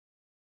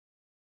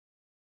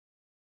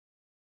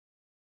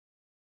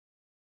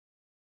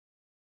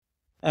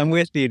I'm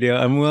with you, dude.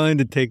 I'm willing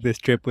to take this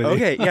trip with you.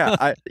 Okay, yeah,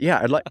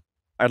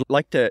 I'd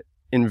like to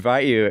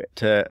invite you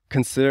to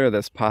consider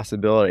this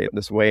possibility,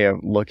 this way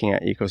of looking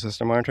at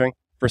ecosystem monitoring.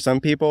 For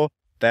some people,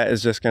 that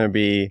is just going to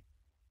be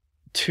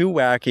too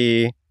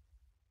wacky.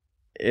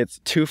 It's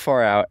too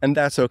far out, and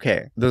that's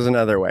okay. There's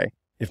another way.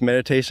 If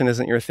meditation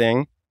isn't your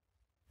thing,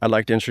 I'd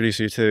like to introduce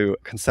you to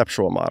a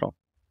conceptual model.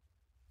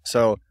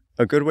 So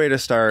a good way to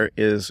start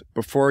is,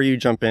 before you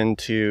jump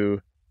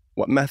into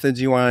what methods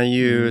you want to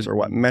use or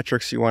what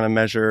metrics you want to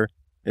measure,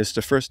 is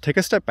to first take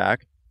a step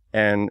back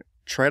and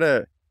try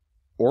to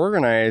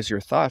organize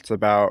your thoughts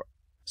about,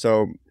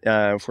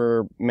 if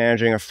we're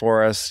managing a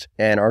forest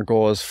and our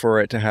goal is for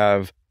it to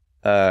have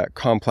a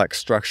complex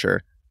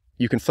structure,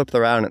 you can flip that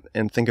around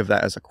and think of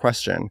that as a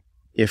question.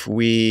 If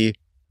we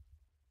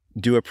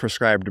do a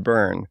prescribed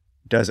burn,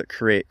 does it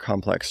create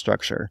complex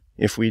structure?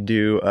 If we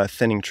do a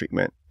thinning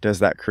treatment, does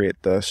that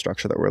create the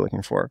structure that we're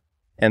looking for?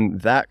 And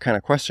that kind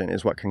of question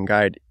is what can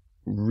guide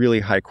really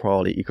high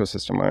quality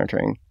ecosystem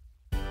monitoring.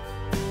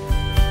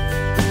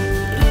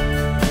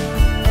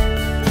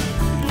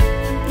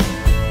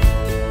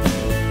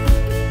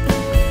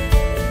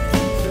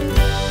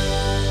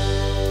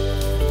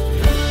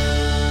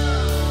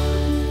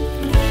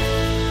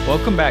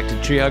 Welcome back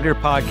to Tree Hugger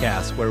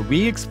Podcast, where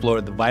we explore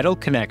the vital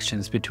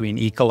connections between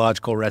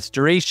ecological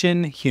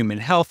restoration, human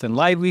health and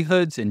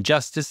livelihoods, and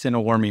justice in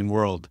a warming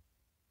world.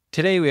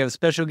 Today, we have a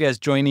special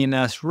guest joining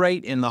us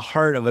right in the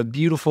heart of a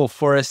beautiful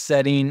forest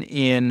setting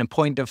in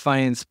Point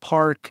Defiance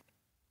Park.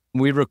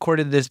 We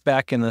recorded this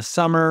back in the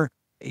summer.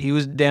 He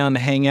was down to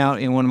hang out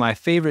in one of my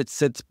favorite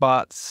sit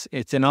spots.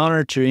 It's an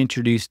honor to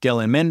introduce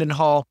Dylan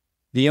Mendenhall,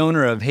 the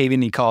owner of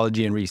Haven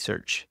Ecology and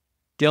Research.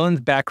 Dylan's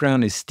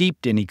background is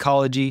steeped in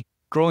ecology,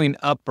 growing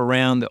up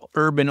around the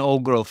urban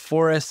old-growth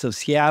forests of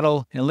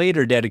Seattle, and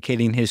later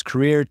dedicating his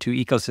career to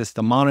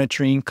ecosystem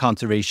monitoring,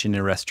 conservation,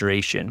 and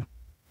restoration.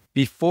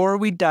 Before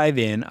we dive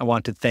in, I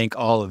want to thank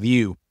all of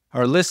you,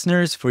 our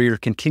listeners, for your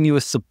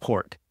continuous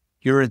support.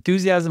 Your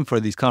enthusiasm for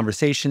these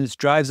conversations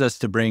drives us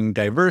to bring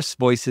diverse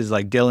voices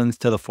like Dylan's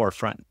to the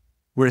forefront.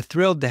 We're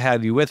thrilled to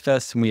have you with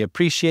us, and we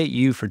appreciate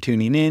you for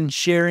tuning in,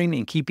 sharing,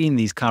 and keeping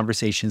these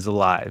conversations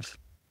alive.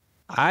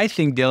 I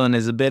think Dylan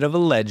is a bit of a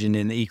legend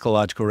in the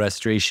ecological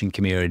restoration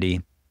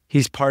community.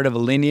 He's part of a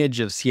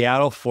lineage of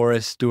Seattle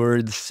forest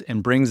stewards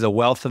and brings a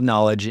wealth of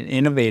knowledge and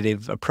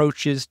innovative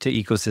approaches to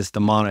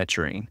ecosystem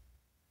monitoring.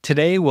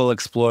 Today, we'll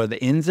explore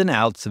the ins and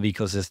outs of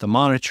ecosystem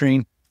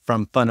monitoring,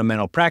 from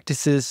fundamental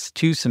practices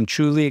to some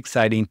truly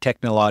exciting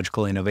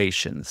technological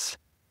innovations.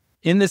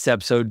 In this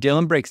episode,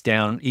 Dylan breaks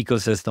down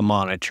ecosystem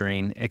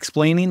monitoring,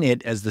 explaining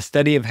it as the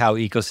study of how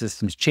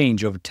ecosystems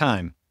change over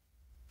time.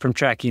 From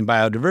tracking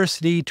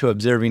biodiversity to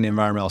observing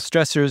environmental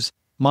stressors,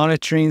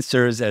 monitoring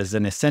serves as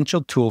an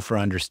essential tool for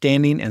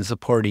understanding and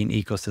supporting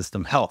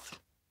ecosystem health.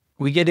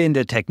 We get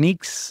into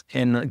techniques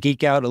and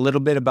geek out a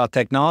little bit about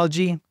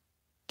technology.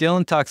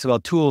 Dylan talks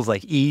about tools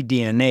like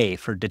eDNA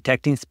for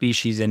detecting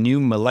species and new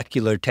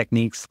molecular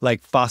techniques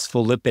like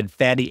phospholipid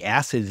fatty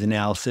acids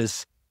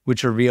analysis,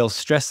 which reveals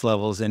stress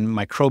levels in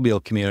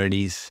microbial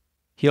communities.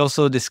 He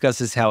also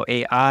discusses how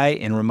AI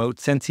and remote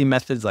sensing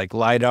methods like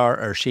LiDAR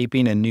are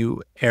shaping a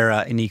new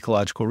era in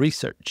ecological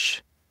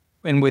research.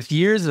 And with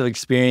years of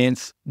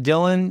experience,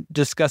 Dylan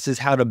discusses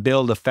how to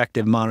build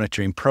effective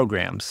monitoring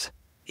programs.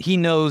 He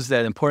knows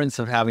that the importance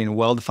of having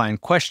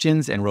well-defined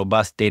questions and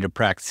robust data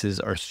practices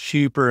are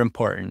super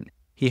important.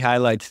 He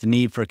highlights the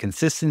need for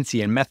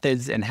consistency in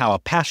methods and how a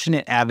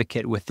passionate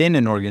advocate within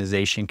an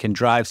organization can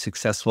drive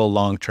successful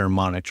long-term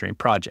monitoring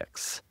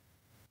projects.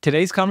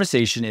 Today's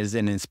conversation is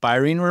an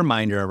inspiring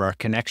reminder of our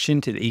connection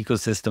to the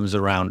ecosystems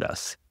around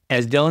us.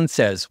 As Dylan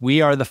says,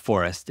 we are the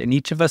forest, and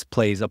each of us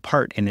plays a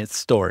part in its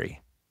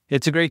story.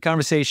 It's a great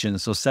conversation,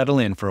 so settle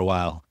in for a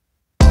while.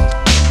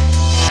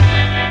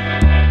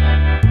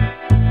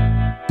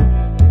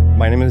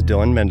 My name is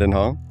Dylan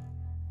Mendenhall.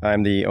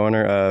 I'm the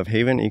owner of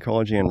Haven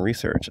Ecology and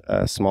Research,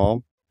 a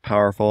small,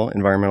 powerful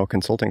environmental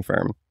consulting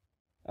firm.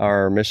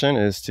 Our mission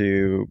is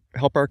to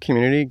help our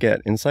community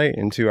get insight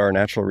into our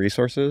natural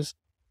resources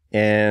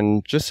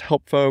and just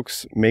help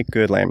folks make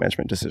good land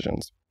management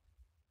decisions.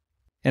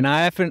 And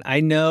I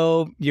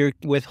know you're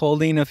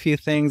withholding a few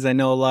things. I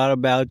know a lot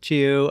about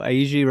you. I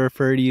usually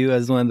refer to you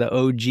as one of the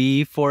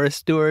OG forest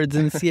stewards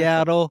in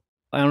Seattle.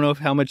 I don't know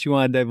how much you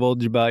want to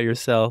divulge about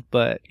yourself,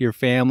 but your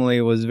family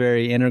was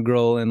very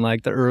integral in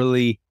like the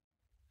early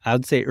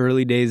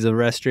days of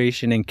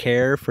restoration and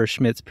care for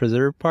Schmitz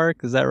Preserve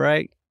Park. Is that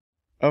right?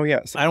 Oh,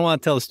 yes. I don't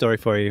want to tell the story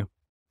for you.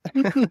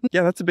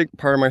 Yeah, that's a big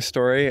part of my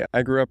story.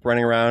 I grew up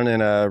running around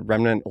in a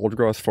remnant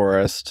old-growth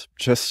forest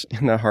just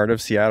in the heart of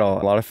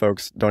Seattle. A lot of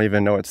folks don't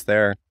even know it's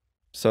there.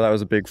 So that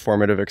was a big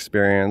formative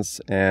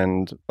experience.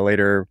 And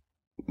later,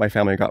 my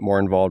family got more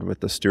involved with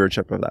the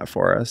stewardship of that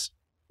forest,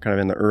 kind of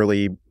in the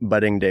early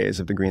budding days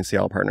of the Green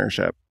Seattle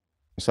Partnership.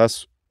 So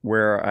that's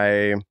where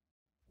I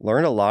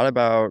learned a lot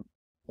about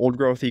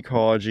old-growth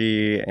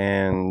ecology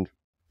and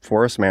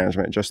forest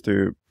management just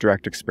through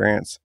direct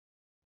experience.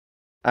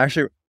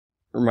 Actually,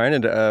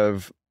 I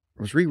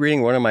was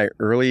rereading one of my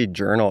early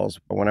journals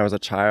when I was a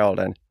child,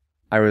 and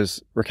I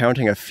was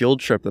recounting a field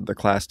trip that the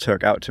class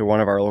took out to one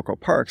of our local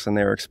parks, and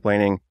they were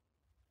explaining,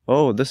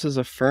 oh, this is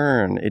a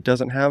fern. It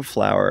doesn't have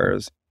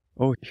flowers.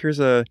 Oh, here's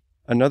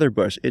another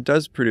bush. It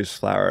does produce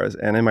flowers.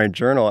 And in my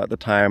journal at the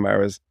time, I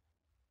was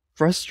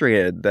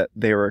frustrated that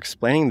they were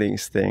explaining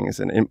these things.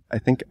 And I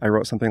think I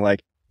wrote something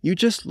like, you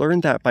just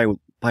learned that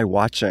by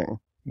watching.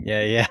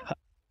 Yeah.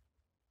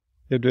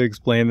 You have to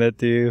explain that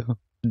to you.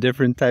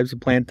 Different types of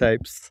plant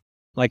types.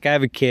 Like I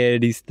have a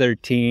kid, he's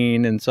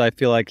 13, and so I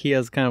feel like he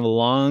has kind of a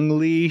long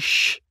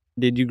leash.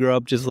 Did you grow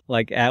up just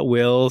like at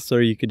will so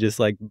you could just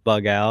like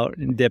bug out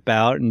and dip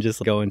out and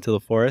just go into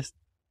the forest?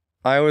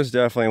 I was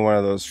definitely one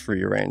of those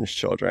free range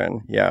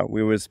children. Yeah,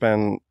 we would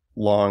spend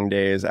long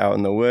days out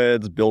in the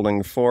woods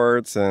building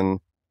forts, and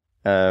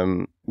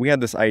we had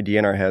this idea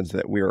in our heads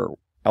that we were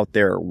out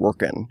there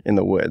working in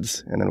the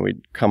woods, and then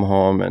we'd come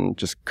home and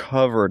just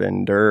covered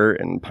in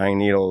dirt and pine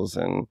needles,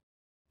 and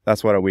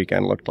that's what a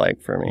weekend looked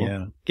like for me.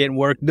 Yeah, getting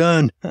work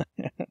done.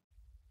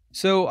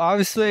 So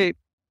obviously,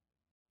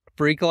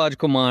 for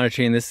ecological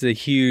monitoring, this is a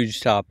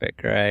huge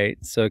topic, right?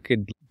 So it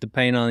could,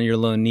 depend on your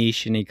little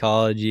niche in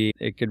ecology,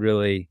 it could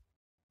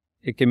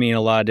mean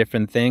a lot of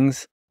different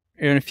things.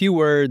 In a few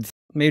words,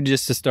 maybe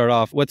just to start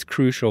off, what's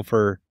crucial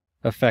for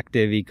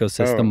effective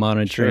ecosystem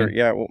monitoring? Sure.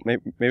 Yeah, well,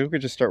 maybe we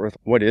could just start with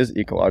what is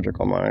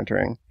ecological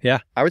monitoring. Yeah.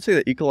 I would say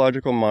that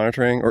ecological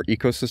monitoring or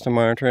ecosystem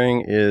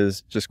monitoring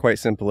is just quite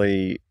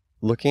simply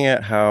looking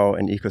at how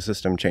an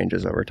ecosystem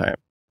changes over time.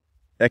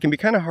 That can be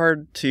kind of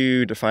hard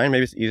to define.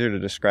 Maybe it's easier to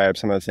describe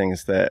some of the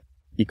things that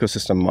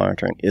ecosystem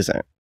monitoring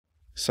isn't.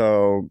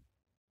 So,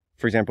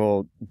 for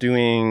example,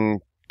 doing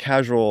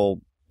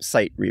casual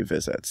site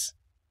revisits,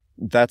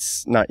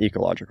 that's not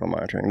ecological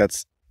monitoring.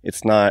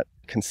 It's not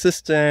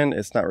consistent,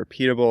 it's not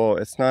repeatable,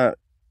 it's not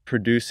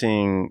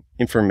producing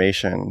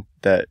information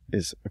that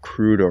is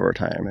accrued over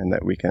time and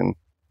that we can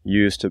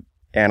use to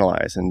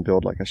analyze and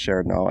build like a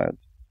shared knowledge.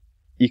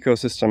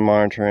 Ecosystem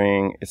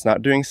monitoring, it's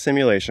not doing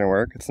simulation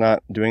work, it's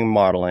not doing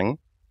modeling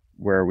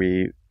where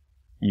we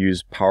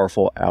use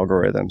powerful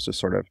algorithms to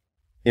sort of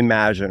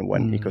imagine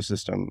one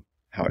ecosystem,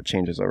 how it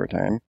changes over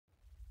time.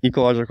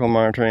 Ecological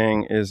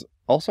monitoring is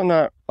also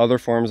not other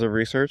forms of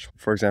research.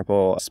 For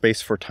example,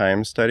 space for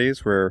time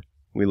studies, where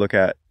we look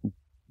at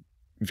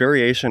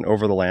variation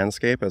over the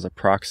landscape as a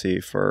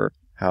proxy for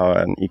how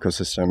an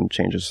ecosystem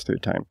changes through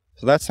time.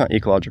 So that's not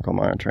ecological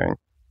monitoring,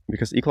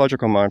 because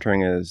ecological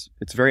monitoring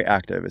it's very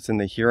active. It's in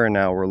the here and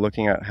now. We're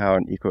looking at how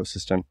an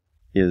ecosystem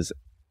is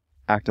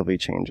actively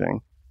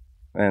changing.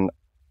 And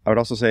I would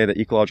also say that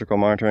ecological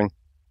monitoring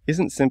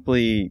isn't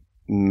simply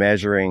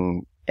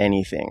measuring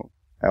anything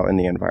out in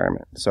the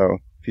environment. So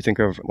if you think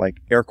of like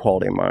air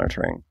quality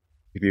monitoring,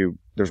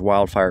 there's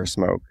wildfire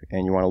smoke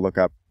and you want to look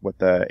up what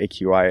the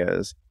AQI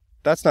is,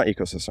 that's not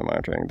ecosystem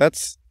monitoring.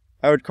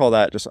 I would call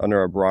that just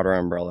under a broader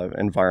umbrella of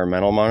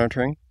environmental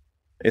monitoring.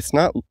 It's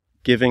not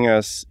giving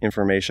us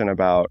information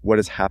about what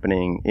is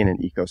happening in an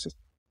ecosystem,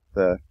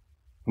 the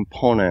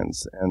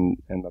components and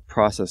the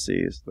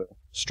processes, the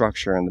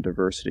structure and the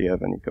diversity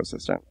of an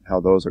ecosystem, how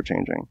those are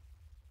changing.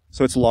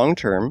 So it's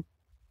long-term.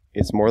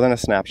 It's more than a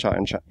snapshot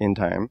in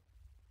time,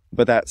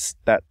 but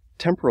that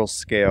temporal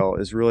scale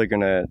is really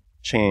going to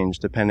change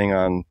depending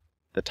on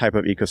the type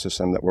of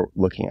ecosystem that we're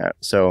looking at.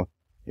 So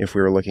if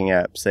we were looking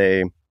at,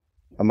 say,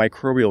 a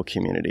microbial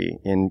community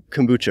in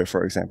kombucha,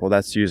 for example,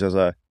 that's used as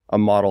a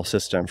model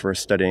system for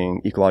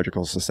studying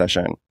ecological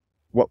succession.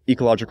 What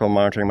ecological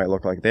monitoring might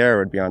look like there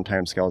would be on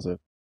timescales of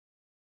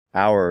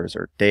hours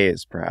or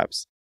days,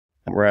 perhaps.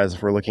 Whereas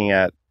if we're looking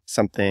at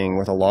something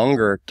with a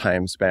longer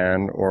time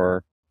span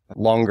or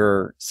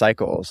longer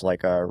cycles,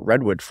 like a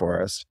redwood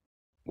forest,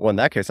 well, in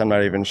that case, I'm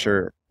not even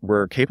sure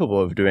we're capable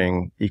of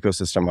doing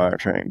ecosystem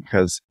monitoring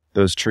because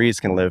those trees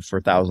can live for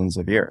thousands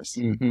of years.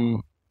 Mm-hmm.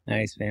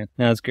 Nice, man.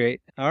 That's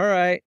great. All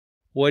right.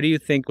 What do you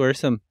think were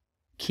some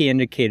key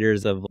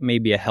indicators of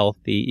maybe a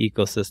healthy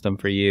ecosystem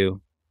for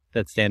you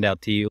that stand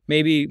out to you?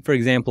 Maybe, for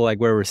example, like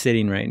where we're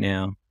sitting right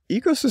now.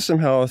 Ecosystem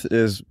health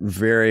is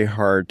very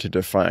hard to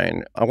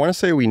define. I want to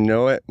say we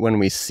know it when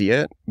we see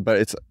it, but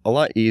it's a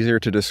lot easier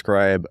to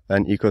describe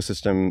an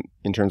ecosystem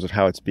in terms of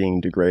how it's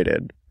being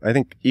degraded. I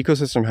think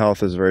ecosystem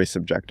health is very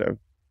subjective.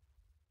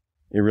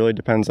 It really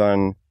depends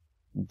on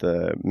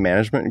the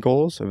management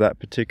goals of that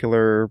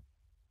particular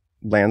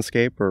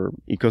landscape or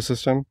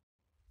ecosystem,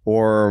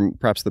 or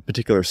perhaps the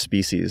particular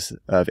species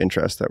of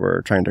interest that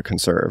we're trying to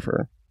conserve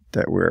or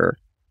that we're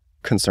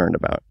concerned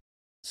about.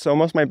 So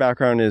most of my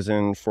background is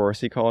in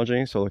forest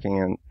ecology, so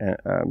looking at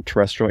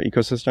terrestrial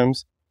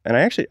ecosystems. And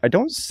I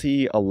don't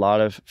see a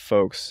lot of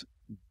folks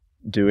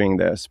doing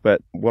this,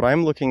 but what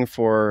I'm looking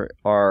for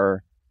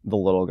are the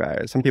little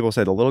guys. Some people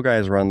say the little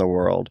guys run the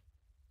world.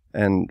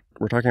 And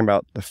we're talking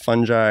about the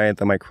fungi,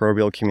 the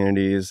microbial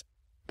communities,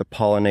 the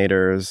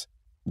pollinators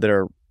that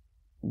are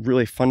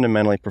really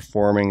fundamentally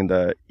performing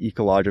the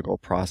ecological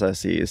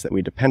processes that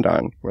we depend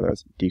on, whether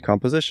it's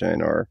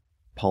decomposition or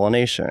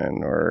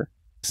pollination or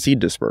seed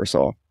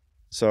dispersal.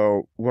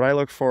 So what I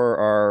look for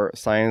are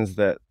signs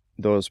that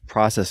those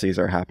processes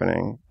are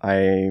happening.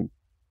 When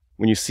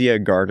you see a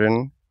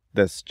garden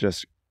that's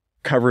just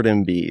covered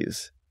in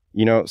bees,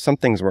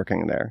 something's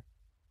working there.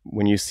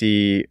 When you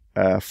see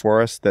a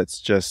forest that's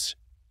just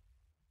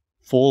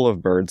full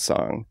of bird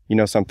song,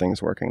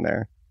 something's working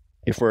there.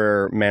 If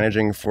we're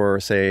managing for,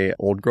 say,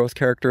 old growth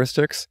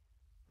characteristics,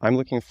 I'm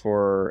looking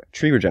for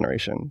tree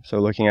regeneration. So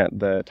looking at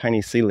the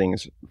tiny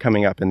seedlings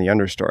coming up in the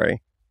understory.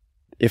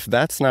 If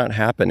that's not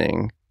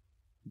happening,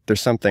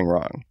 there's something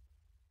wrong.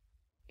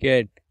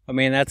 Good. I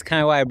mean, that's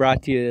kind of why I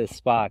brought you to this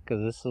spot,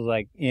 because this is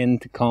like in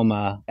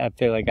Tacoma. I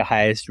feel like the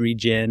highest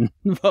regen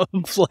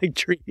of like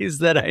trees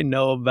that I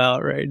know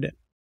about right now.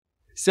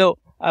 So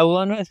I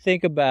want to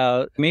think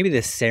about maybe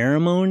the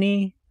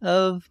ceremony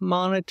of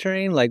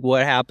monitoring, like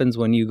what happens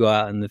when you go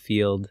out in the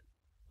field,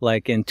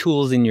 like in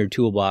tools in your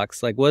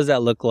toolbox. Like, what does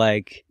that look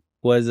like?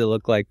 What does it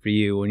look like for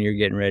you when you're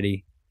getting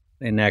ready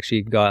and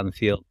actually go out in the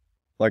field?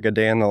 Like a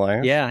day in the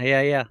life?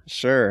 Yeah.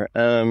 Sure.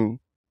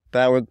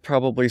 That would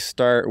probably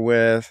start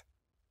with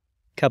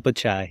cup of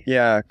chai.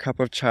 Yeah, cup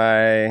of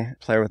chai,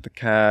 play with the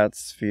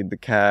cats, feed the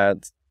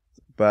cats.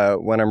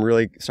 But when I'm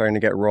really starting to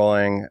get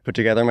rolling, put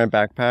together my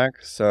backpack.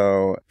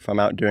 So if I'm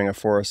out doing a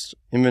forest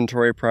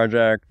inventory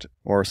project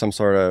or some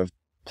sort of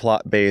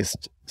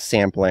plot-based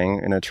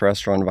sampling in a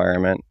terrestrial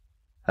environment,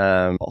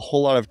 a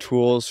whole lot of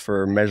tools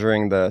for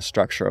measuring the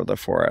structure of the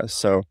forest.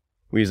 So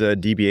we use a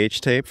DBH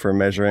tape for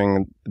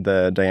measuring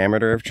the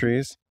diameter of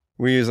trees.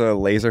 We use a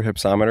laser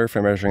hypsometer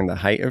for measuring the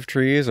height of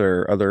trees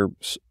or other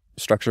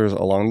structures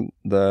along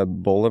the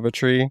bole of a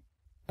tree.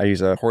 I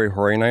use a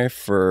hoarding knife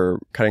for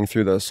cutting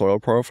through the soil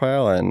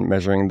profile and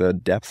measuring the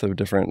depth of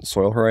different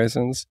soil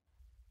horizons.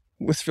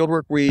 With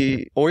fieldwork,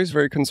 we always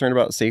very concerned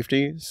about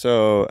safety,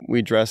 so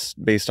we dress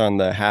based on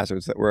the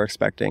hazards that we're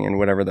expecting in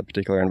whatever the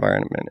particular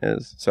environment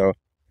is. So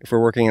if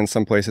we're working in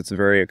some place that's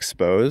very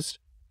exposed,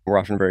 we're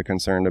often very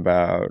concerned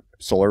about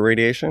solar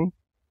radiation.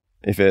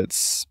 If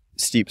it's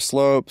steep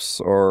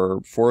slopes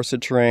or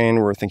forested terrain,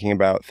 we're thinking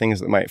about things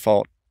that might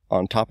fall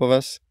on top of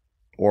us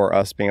or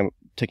us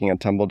taking a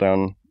tumble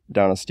down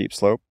a steep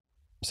slope.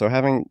 So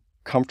having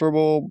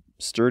comfortable,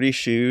 sturdy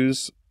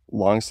shoes,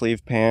 long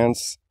sleeve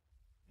pants,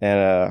 and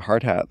a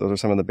hard hat, those are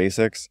some of the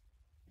basics.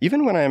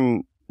 Even when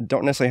I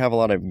don't necessarily have a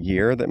lot of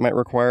gear that might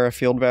require a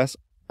field vest,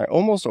 I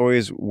almost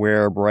always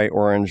wear a bright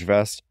orange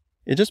vest.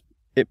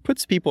 It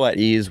puts people at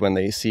ease when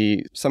they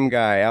see some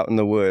guy out in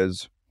the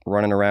woods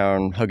running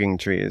around hugging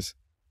trees.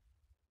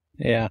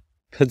 Yeah,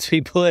 puts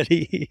people at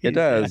ease. It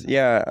does,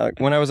 yeah.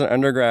 When I was an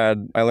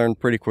undergrad, I learned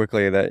pretty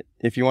quickly that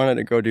if you wanted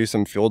to go do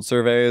some field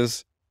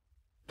surveys,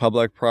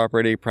 public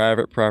property,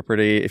 private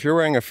property, if you're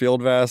wearing a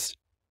field vest,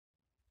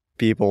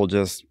 people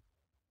just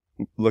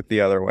look the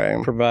other way.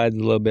 Provides a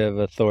little bit of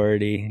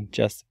authority,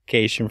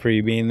 justification for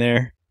you being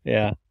there.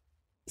 Yeah.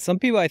 Some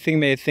people, I think,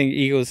 may think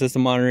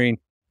ecosystem monitoring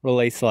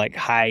relates to like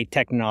high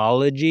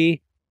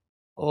technology.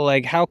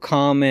 Like, how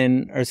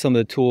common are some of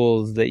the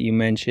tools that you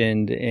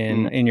mentioned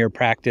in your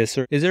practice?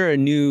 Or is there a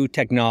new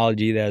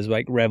technology that has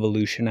like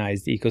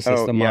revolutionized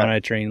ecosystem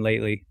monitoring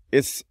lately?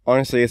 It's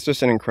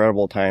just an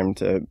incredible time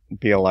to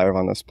be alive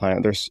on this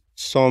planet. There's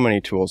so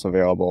many tools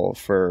available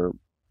for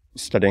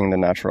studying the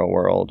natural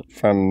world,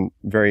 from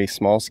very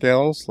small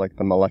scales like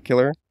the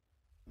molecular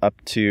up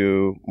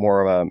to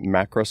more of a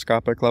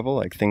macroscopic level,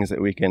 like things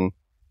that we can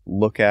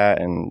look at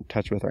and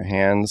touch with our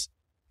hands,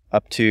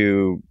 up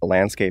to a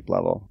landscape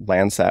level,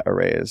 Landsat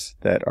arrays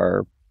that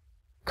are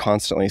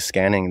constantly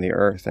scanning the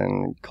earth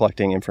and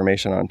collecting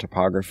information on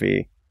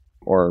topography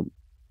or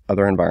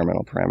other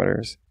environmental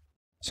parameters.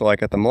 So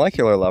like at the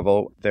molecular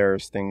level,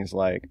 there's things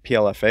like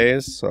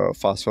PLFAs, so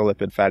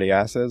phospholipid fatty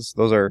acids.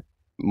 Those are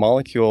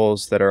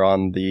molecules that are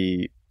on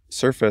the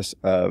surface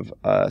of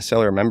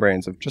cellular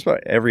membranes of just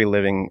about every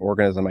living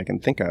organism I can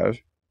think of.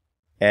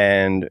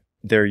 And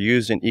they're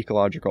used in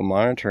ecological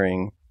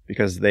monitoring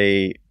because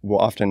they will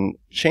often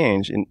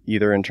change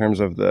either in terms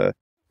of the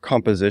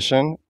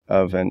composition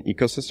of an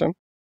ecosystem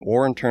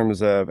or in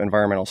terms of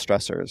environmental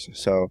stressors.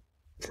 So,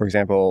 for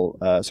example,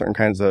 certain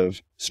kinds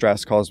of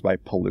stress caused by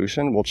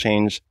pollution will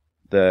change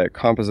the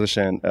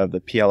composition of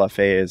the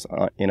PLFAs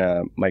in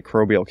a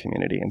microbial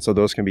community. And so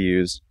those can be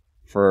used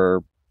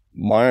for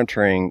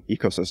monitoring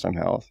ecosystem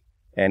health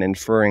and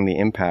inferring the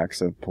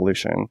impacts of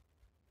pollution.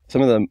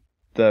 Some of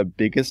the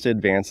biggest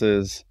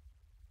advances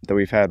that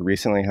we've had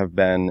recently have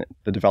been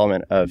the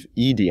development of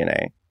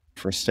eDNA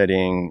for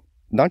studying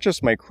not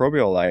just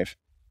microbial life,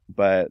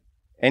 but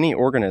any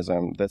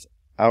organism that's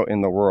out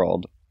in the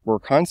world. We're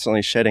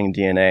constantly shedding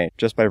DNA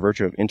just by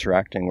virtue of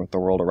interacting with the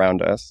world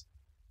around us.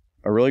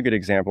 A really good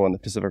example in the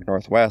Pacific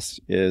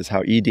Northwest is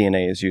how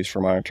eDNA is used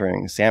for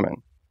monitoring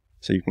salmon.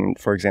 So you can,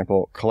 for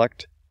example,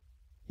 collect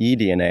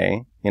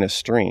eDNA in a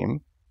stream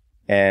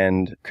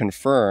and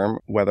confirm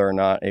whether or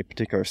not a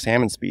particular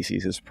salmon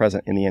species is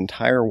present in the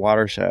entire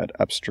watershed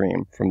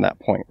upstream from that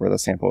point where the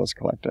sample was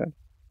collected.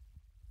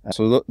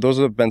 So those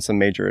have been some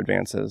major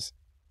advances.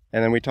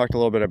 And then we talked a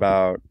little bit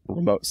about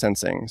remote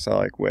sensing. So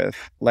like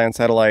with land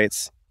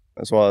satellites,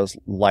 as well as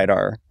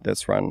LiDAR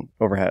that's run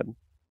overhead.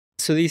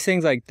 So these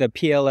things like the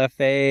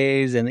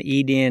PLFAs and the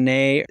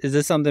eDNA, is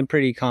this something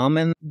pretty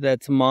common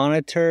that's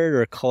monitored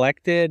or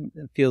collected?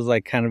 It feels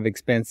like kind of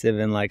expensive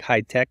and like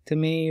high tech to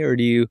me. Or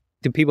do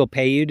people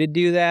pay you to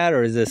do that?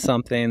 Or is this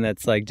something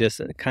that's like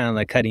just kind of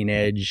the cutting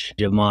edge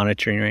of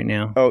monitoring right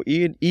now? Oh,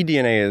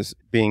 eDNA is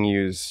being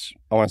used,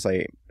 I want to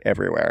say,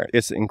 everywhere.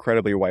 It's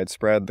incredibly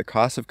widespread. The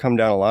costs have come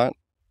down a lot.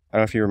 I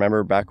don't know if you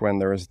remember back when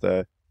there was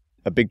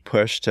a big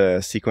push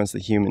to sequence the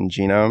human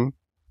genome.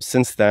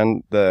 Since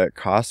then, the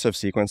costs of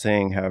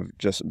sequencing have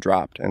just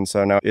dropped. And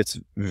so now it's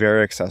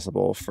very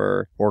accessible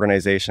for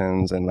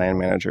organizations and land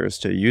managers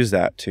to use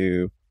that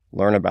to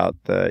learn about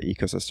the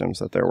ecosystems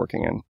that they're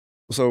working in.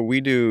 So we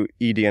do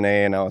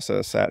eDNA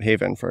analysis at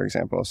Haven, for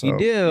example. So, you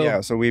do? Yeah,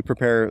 so we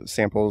prepare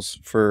samples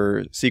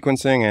for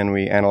sequencing and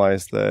we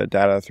analyze the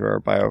data through our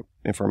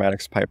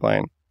bioinformatics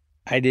pipeline.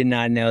 I did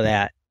not know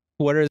that.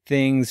 What are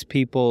things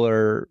people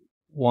are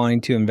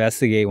wanting to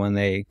investigate when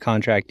they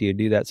contract you to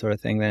do that sort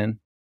of thing then?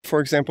 For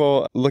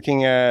example,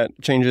 looking at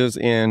changes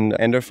in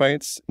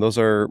endophytes. Those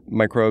are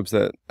microbes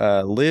that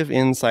live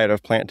inside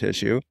of plant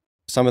tissue.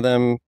 Some of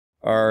them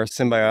are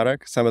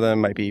symbiotic. Some of them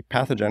might be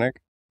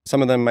pathogenic.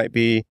 Some of them might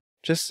be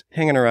just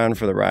hanging around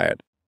for the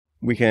ride.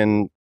 We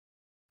can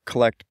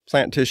collect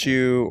plant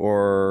tissue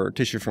or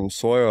tissue from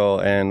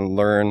soil and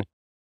learn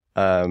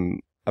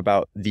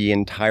about the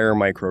entire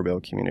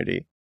microbial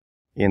community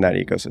in that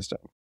ecosystem.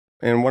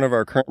 In one of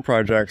our current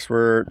projects,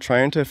 we're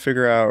trying to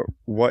figure out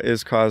what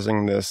is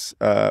causing this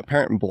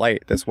apparent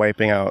blight that's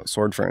wiping out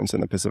sword ferns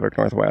in the Pacific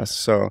Northwest.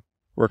 So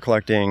we're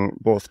collecting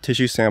both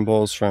tissue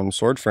samples from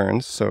sword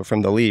ferns, so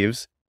from the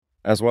leaves,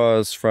 as well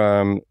as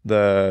from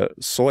the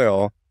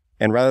soil.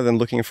 And rather than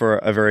looking for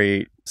a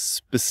very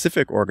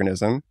specific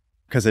organism,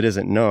 because it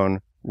isn't known,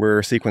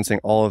 we're sequencing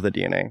all of the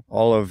DNA,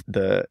 all of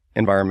the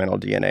environmental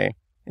DNA,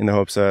 in the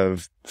hopes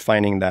of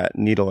finding that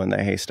needle in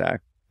the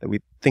haystack that we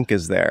think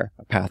is there,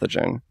 a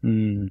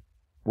pathogen.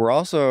 We're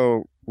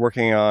also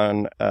working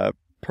on a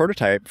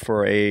prototype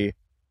for a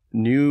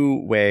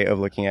new way of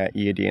looking at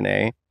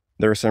eDNA.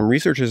 There are some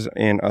researchers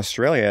in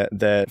Australia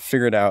that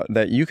figured out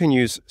that you can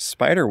use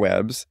spider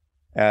webs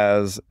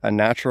as a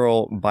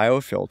natural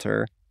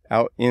biofilter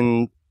out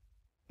in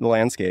the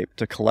landscape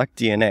to collect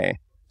DNA.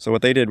 So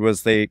what they did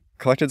was they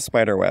collected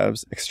spider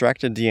webs,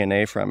 extracted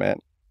DNA from it,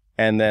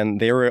 and then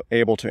they were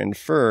able to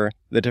infer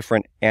the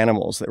different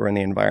animals that were in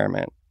the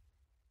environment.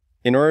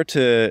 In order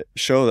to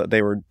show that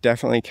they were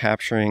definitely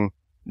capturing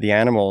the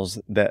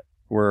animals that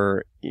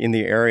were in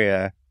the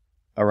area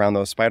around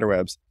those spider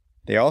webs,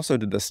 they also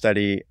did the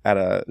study at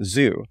a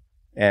zoo,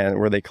 and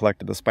where they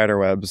collected the spider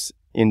webs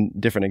in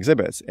different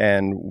exhibits.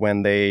 And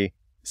when they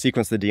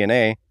sequenced the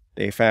DNA,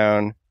 they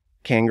found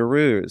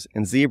kangaroos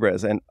and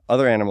zebras and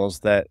other animals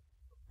that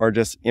are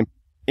just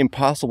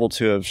impossible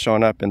to have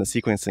shown up in the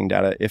sequencing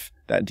data if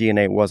that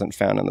DNA wasn't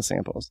found in the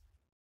samples.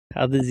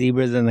 How'd the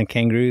zebras and the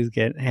kangaroos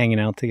get hanging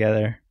out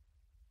together?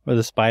 Or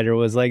the spider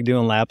was like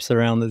doing laps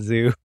around the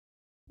zoo?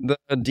 The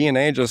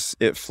DNA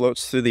it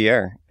floats through the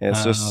air.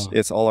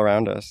 It's all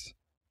around us.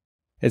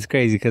 It's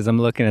crazy because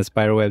I'm looking at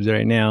spider webs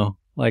right now,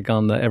 like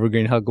on the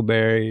evergreen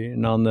huckleberry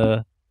and on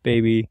the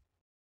baby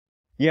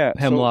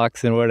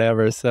hemlocks and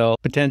whatever. So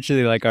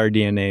potentially like our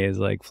DNA is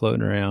like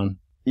floating around.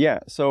 Yeah.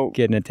 So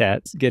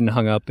getting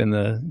hung up in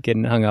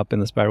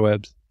the spider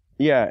webs.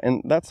 Yeah.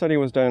 And that study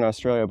was done in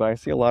Australia, but I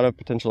see a lot of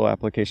potential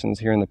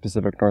applications here in the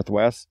Pacific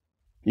Northwest.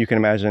 You can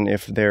imagine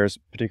if there's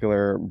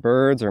particular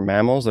birds or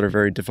mammals that are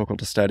very difficult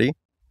to study,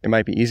 it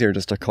might be easier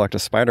just to collect a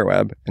spider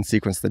web and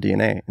sequence the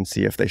DNA and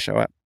see if they show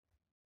up.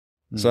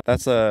 So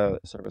that's a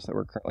service that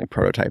we're currently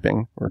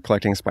prototyping. We're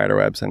collecting spider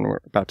webs and we're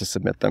about to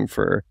submit them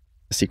for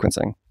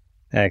sequencing.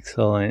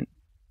 Excellent.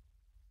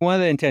 One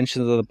of the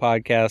intentions of the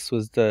podcast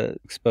was to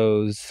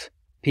expose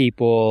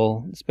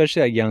people,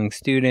 especially like young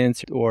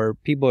students or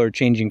people who are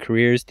changing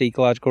careers to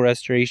ecological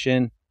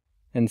restoration.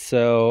 And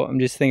so I'm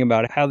just thinking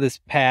about how this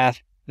path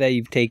that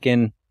you've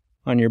taken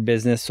on your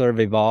business sort of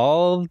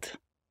evolved.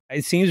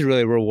 It seems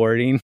really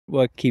rewarding.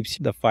 What keeps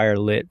the fire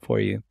lit for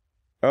you?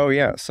 Oh,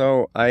 yeah.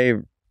 So I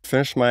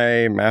finished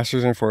my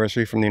master's in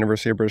forestry from the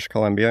University of British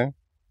Columbia,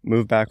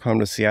 moved back home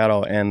to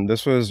Seattle, and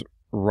this was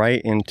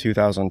right in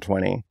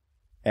 2020.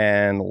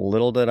 And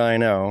little did I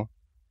know,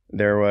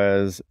 there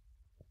was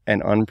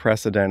an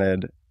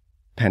unprecedented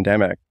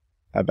pandemic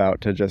about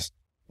to just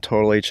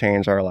totally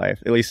change our life,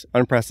 at least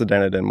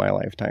unprecedented in my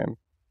lifetime.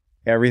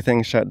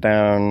 Everything shut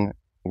down.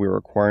 We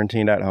were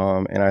quarantined at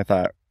home, and I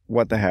thought,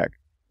 what the heck?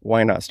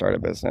 Why not start a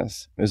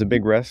business? It was a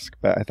big risk,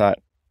 but I thought,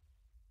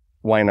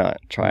 why not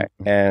try?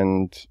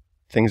 And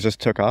things just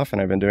took off, and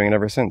I've been doing it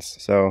ever since.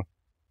 So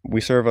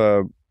we serve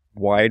a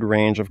wide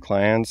range of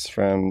clients,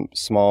 from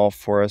small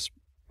forest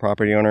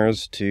property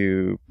owners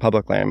to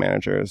public land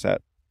managers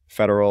at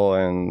federal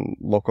and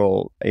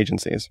local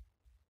agencies.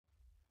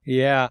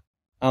 Yeah.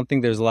 I don't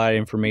think there's a lot of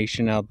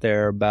information out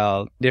there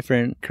about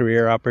different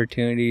career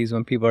opportunities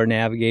when people are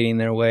navigating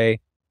their way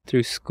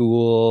through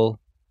school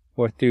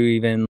or through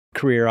even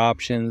career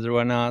options or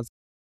whatnot.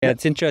 Yeah,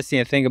 it's interesting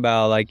to think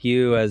about like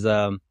you as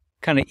a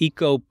kind of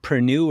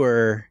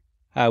ecopreneur,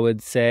 I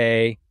would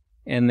say,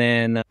 And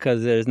then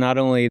because there's not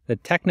only the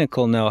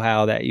technical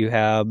know-how that you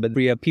have, but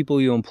you have people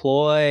you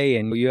employ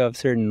and you have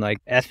certain like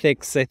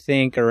ethics, I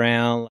think,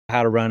 around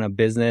how to run a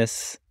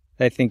business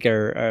that I think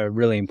are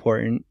really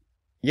important.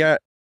 Yeah.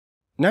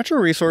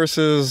 Natural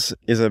resources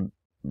is a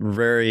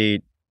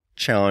very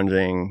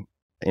challenging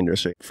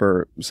industry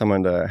for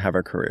someone to have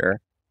a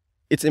career.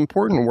 It's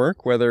important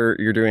work, whether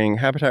you're doing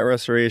habitat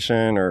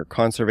restoration or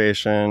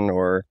conservation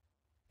or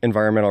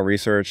environmental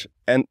research,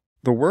 and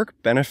the work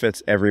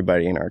benefits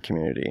everybody in our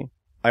community.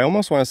 I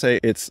almost want to say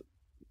it's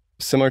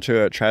similar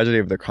to a tragedy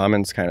of the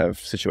commons kind of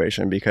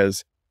situation,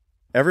 because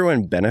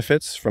everyone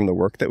benefits from the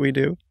work that we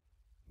do,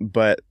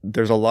 but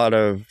there's a lot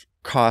of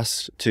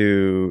costs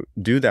to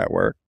do that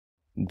work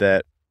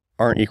that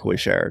aren't equally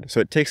shared. So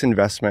it takes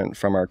investment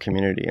from our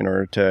community in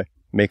order to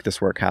make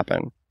this work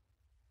happen.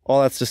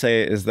 All that's to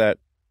say is that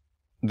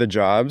the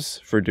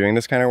jobs for doing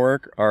this kind of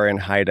work are in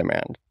high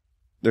demand.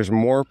 There's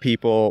more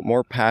people,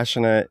 more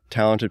passionate,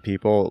 talented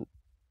people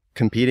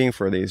competing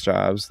for these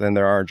jobs than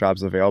there are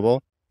jobs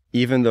available,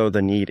 even though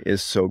the need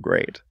is so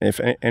great.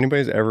 If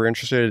anybody's ever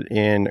interested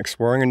in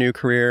exploring a new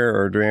career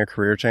or doing a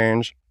career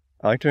change,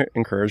 I like to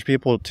encourage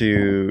people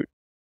to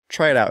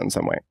try it out in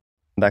some way.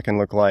 That can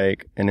look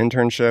like an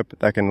internship,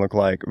 that can look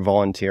like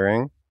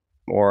volunteering,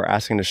 or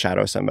asking to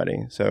shadow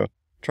somebody. So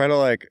try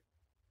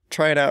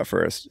it out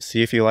first,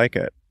 see if you like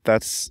it.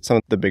 That's some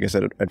of the biggest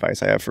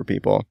advice I have for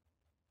people.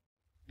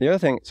 The other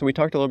thing, so we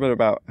talked a little bit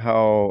about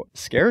how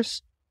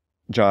scarce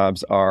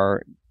jobs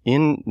are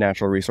in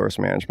natural resource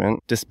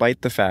management,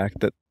 despite the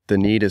fact that the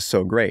need is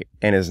so great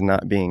and is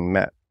not being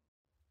met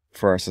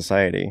for our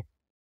society.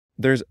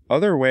 There's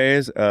other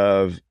ways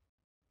of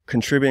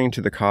contributing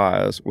to the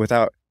cause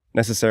without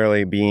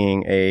necessarily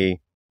being a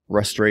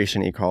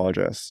restoration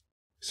ecologist.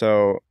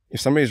 So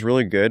if somebody's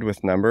really good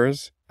with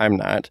numbers, I'm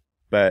not,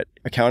 but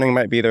accounting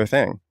might be their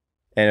thing.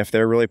 And if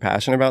they're really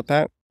passionate about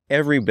that,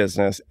 every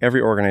business,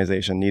 every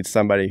organization needs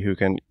somebody who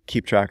can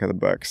keep track of the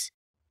books.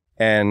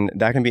 And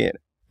that can be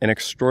an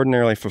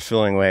extraordinarily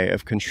fulfilling way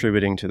of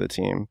contributing to the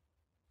team.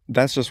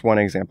 That's just one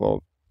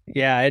example.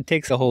 Yeah, it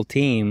takes a whole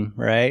team,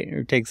 right?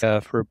 It takes,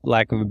 for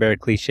lack of a better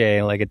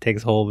cliche, like it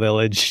takes a whole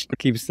village to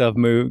keep stuff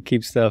move,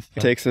 keep stuff.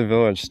 It takes a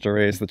village to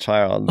raise the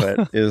child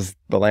that is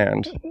the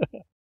land.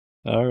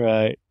 All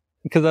right.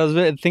 Because I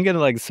was thinking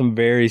of like some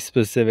very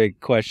specific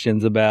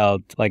questions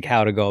about like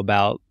how to go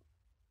about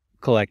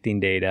collecting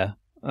data,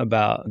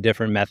 about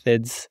different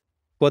methods.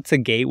 What's a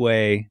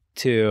gateway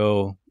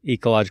to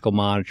ecological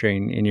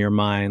monitoring in your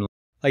mind?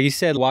 Like you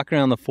said, walking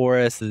around the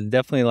forest is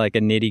definitely like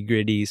a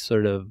nitty-gritty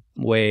sort of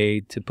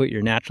way to put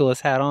your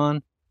naturalist hat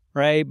on,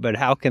 right? But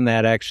how can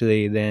that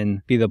actually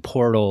then be the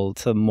portal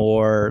to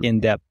more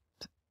in-depth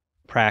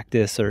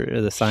practice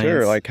or the science?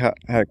 Sure, like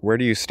where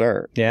do you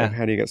start? Yeah. Like,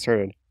 how do you get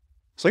started?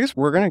 So I guess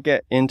we're going to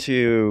get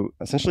into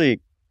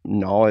essentially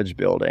knowledge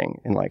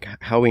building and like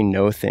how we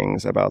know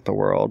things about the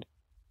world.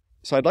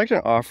 So I'd like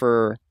to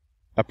offer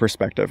a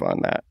perspective on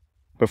that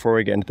before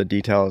we get into the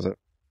details of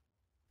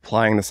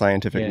applying the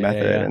scientific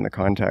method in the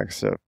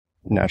context of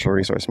natural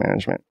resource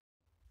management.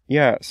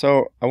 Yeah,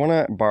 so I want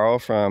to borrow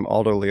from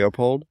Aldo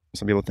Leopold.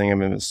 Some people think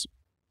of him as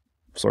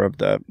sort of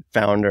the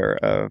founder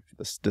of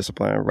this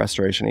discipline of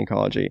restoration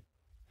ecology.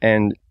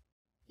 And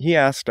he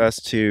asked us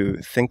to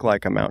think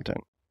like a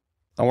mountain.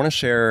 I want to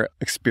share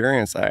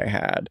experience I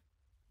had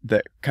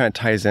that kind of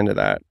ties into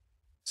that.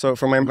 So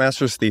for my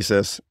master's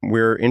thesis,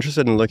 we're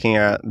interested in looking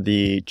at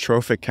the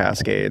trophic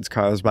cascades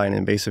caused by an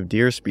invasive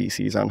deer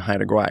species on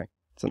Haida Gwaii.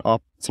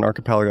 It's an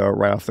archipelago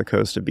right off the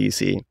coast of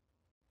BC.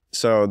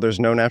 So there's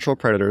no natural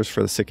predators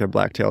for the Sitka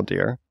black-tailed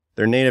deer.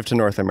 They're native to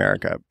North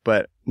America,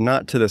 but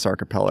not to this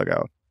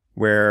archipelago,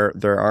 where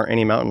there aren't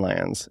any mountain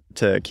lions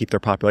to keep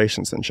their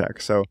populations in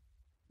check. So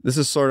this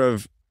is sort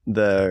of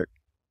the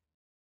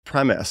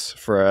premise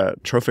for a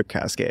trophic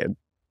cascade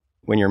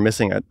when you're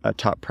missing a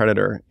top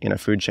predator in a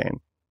food chain.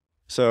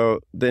 So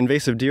the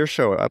invasive deer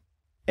show up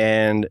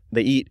and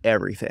they eat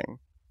everything.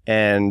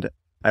 And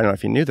I don't know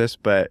if you knew this,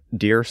 but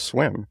deer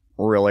swim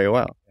really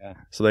well. Yeah.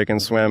 So they can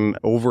swim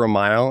over a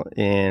mile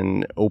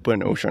in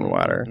open ocean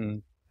water. Mm-hmm.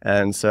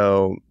 And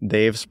so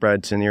they've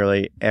spread to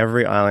nearly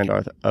every island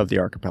of the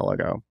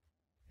archipelago,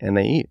 and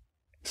they eat.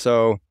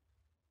 So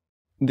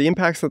the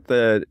impacts that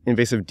the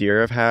invasive deer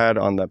have had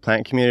on the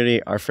plant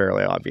community are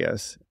fairly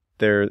obvious.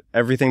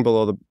 Everything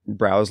below the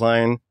browse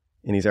line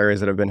in these areas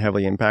that have been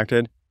heavily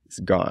impacted is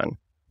gone.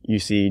 You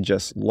see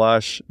just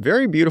lush,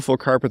 very beautiful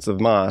carpets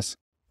of moss,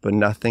 but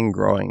nothing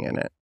growing in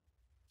it.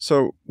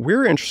 So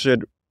we're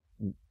interested,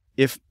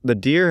 if the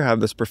deer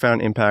have this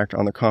profound impact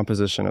on the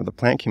composition of the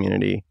plant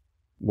community,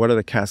 what are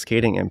the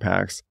cascading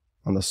impacts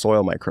on the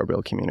soil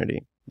microbial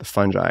community, the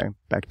fungi,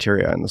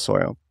 bacteria in the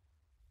soil?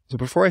 So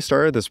before I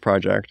started this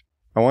project,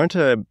 I wanted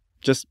to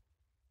just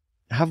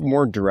have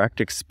more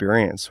direct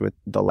experience with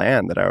the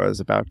land that I was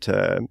about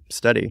to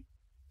study.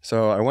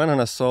 So I went on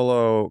a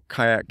solo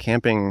kayak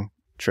camping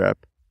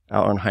trip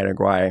out on Haida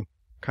Gwaii,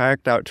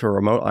 kayaked out to a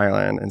remote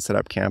island and set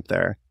up camp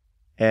there.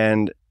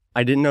 And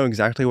I didn't know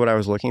exactly what I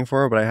was looking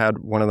for, but I had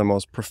one of the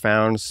most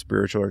profound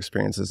spiritual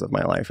experiences of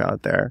my life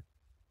out there.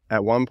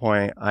 at one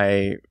point,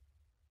 I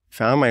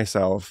found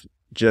myself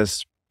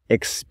just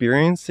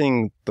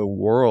experiencing the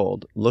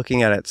world,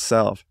 looking at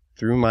itself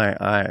through my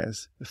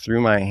eyes,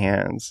 through my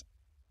hands,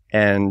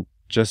 and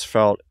just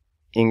felt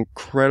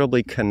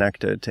incredibly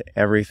connected to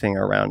everything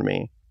around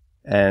me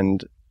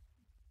and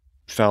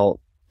felt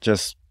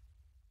just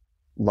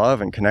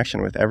love and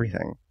connection with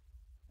everything.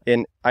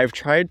 And I've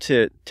tried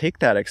to take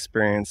that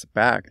experience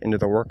back into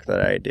the work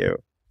that I do.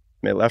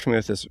 It left me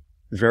with this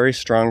very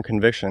strong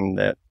conviction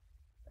that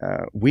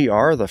we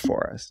are the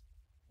forest.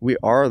 We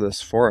are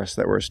this forest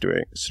that we're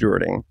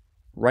stewarding.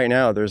 Right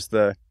now, there's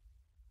the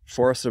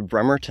forest of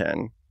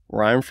Bremerton,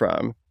 where I'm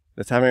from,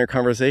 that's having a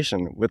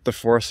conversation with the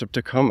forest of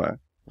Tacoma,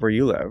 where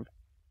you live.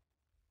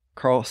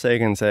 Carl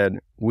Sagan said,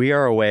 "We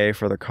are a way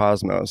for the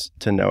cosmos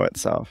to know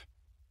itself."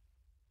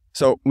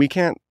 So we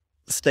can't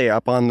stay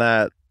up on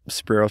that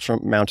spiritual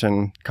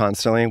mountain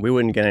constantly. We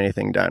wouldn't get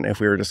anything done if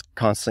we were just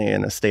constantly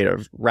in a state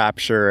of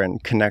rapture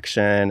and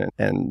connection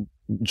and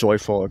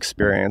joyful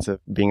experience of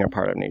being a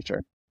part of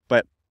nature.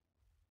 But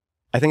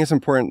I think it's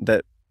important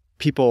that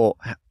people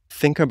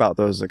think about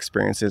those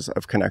experiences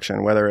of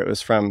connection, whether it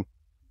was from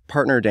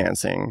partner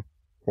dancing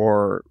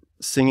or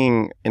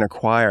singing in a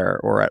choir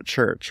or at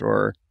church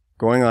or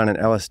going on an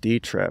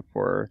LSD trip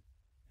or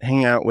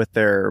hanging out with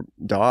their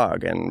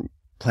dog and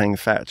playing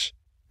fetch.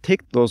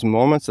 Take those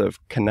moments of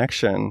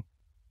connection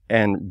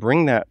and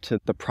bring that to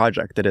the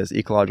project that is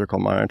ecological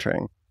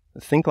monitoring.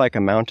 Think like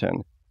a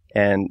mountain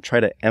and try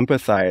to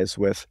empathize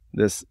with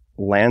this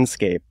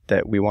landscape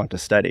that we want to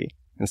study.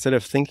 Instead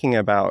of thinking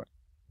about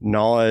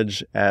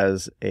knowledge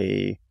as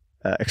a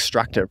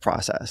extractive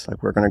process,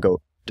 like we're going to go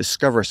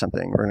discover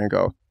something, we're going to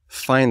go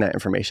find that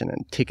information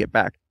and take it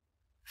back.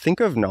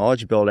 Think of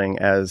knowledge building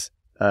as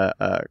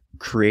a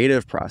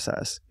creative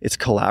process. It's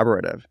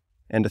collaborative.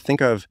 And to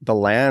think of the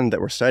land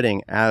that we're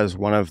studying as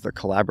one of the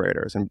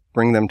collaborators and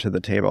bring them to the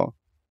table.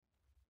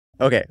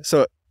 Okay,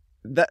 so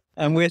that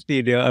I'm with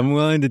you, dude. I'm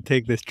willing to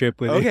take this trip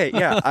with you. Okay,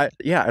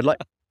 yeah,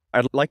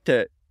 I'd like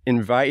to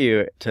invite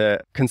you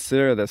to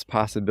consider this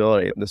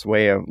possibility, this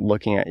way of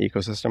looking at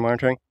ecosystem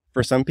monitoring.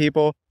 For some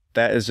people,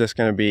 that is just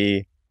going to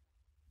be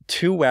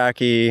too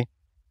wacky.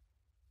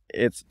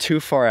 It's too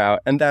far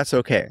out, and that's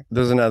okay.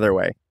 There's another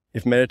way.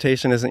 If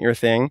meditation isn't your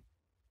thing,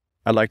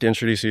 I'd like to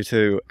introduce you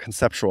to a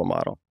conceptual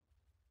model.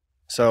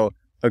 So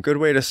a good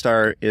way to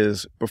start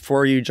is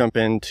before you jump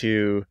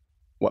into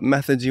what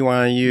methods you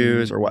want to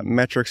use or what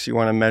metrics you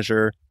want to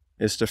measure,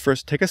 is to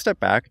first take a step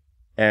back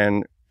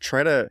and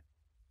try to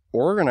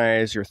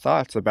organize your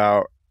thoughts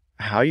about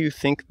how you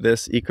think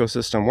this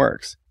ecosystem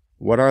works.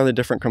 What are the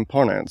different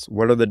components?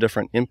 What are the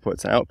different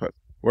inputs and outputs?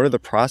 What are the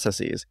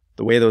processes,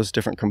 the way those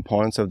different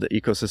components of the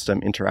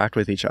ecosystem interact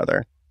with each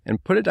other?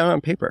 And put it down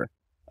on paper.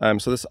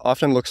 So this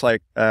often looks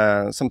like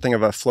something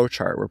of a flow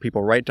chart where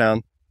people write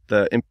down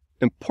the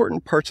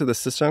important parts of the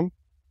system.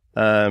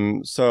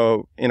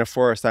 So in a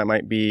forest, that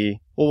might be,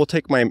 well, we'll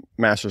take my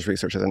master's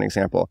research as an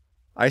example.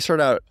 I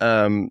start out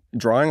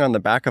drawing on the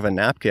back of a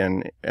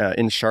napkin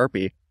in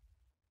Sharpie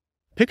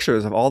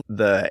pictures of all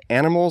the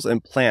animals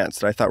and plants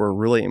that I thought were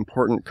really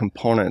important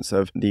components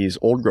of these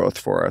old growth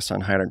forests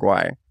on Haida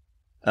Gwaii.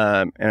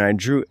 And I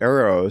drew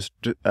arrows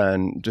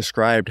and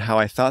described how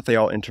I thought they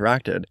all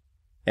interacted.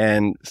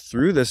 And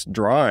through this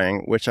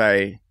drawing, which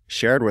I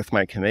shared with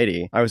my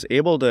committee, I was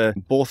able to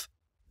both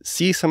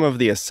see some of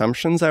the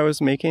assumptions I was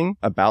making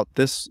about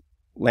this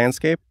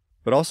landscape,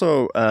 but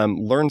also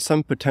learn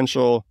some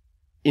potential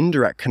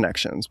indirect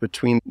connections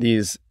between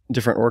these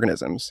different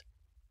organisms.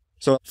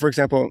 So, for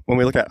example, when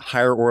we look at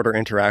higher order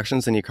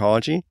interactions in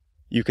ecology,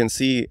 you can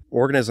see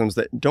organisms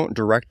that don't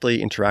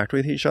directly interact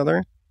with each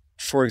other.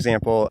 For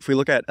example, if we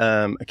look at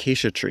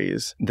acacia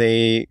trees,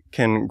 they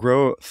can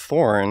grow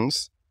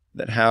thorns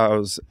that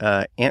house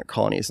ant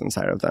colonies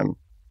inside of them.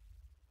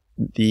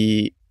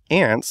 The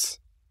ants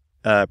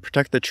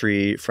protect the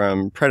tree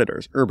from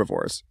predators,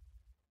 herbivores.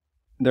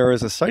 There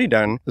was a study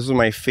done. This was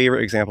my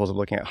favorite examples of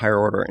looking at higher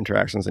order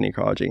interactions in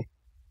ecology.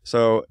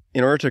 So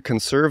in order to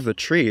conserve the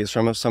trees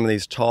from some of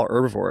these tall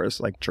herbivores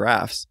like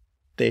giraffes,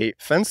 they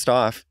fenced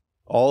off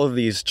all of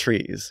these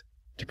trees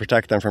to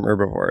protect them from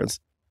herbivores.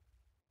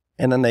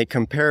 And then they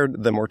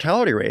compared the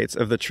mortality rates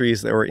of the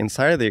trees that were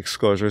inside of the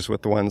exclosures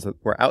with the ones that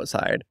were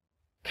outside.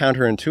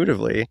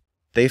 Counterintuitively,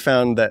 they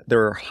found that there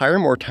were higher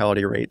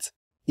mortality rates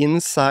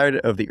inside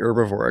of the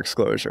herbivore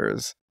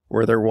exclosures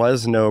where there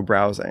was no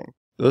browsing.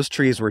 Those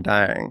trees were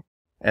dying,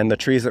 and the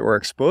trees that were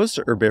exposed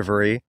to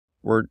herbivory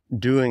were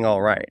doing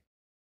all right.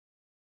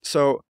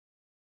 So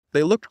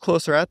they looked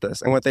closer at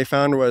this, and what they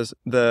found was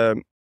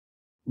the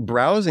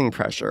browsing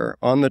pressure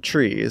on the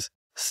trees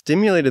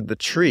stimulated the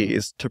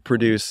trees to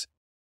produce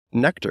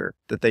nectar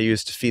that they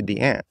used to feed the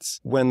ants.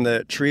 When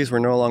the trees were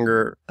no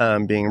longer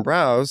being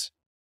browsed,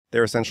 they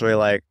were essentially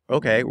like,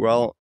 okay,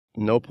 well,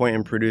 no point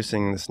in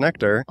producing this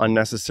nectar,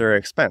 unnecessary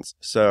expense.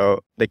 So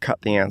they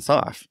cut the ants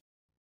off.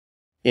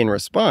 In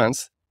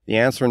response, the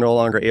ants were no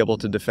longer able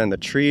to defend the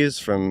trees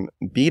from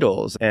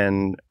beetles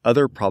and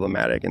other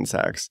problematic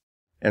insects.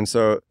 And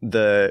so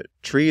the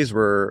trees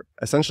were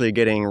essentially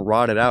getting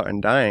rotted out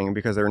and dying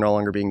because they were no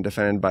longer being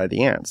defended by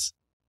the ants.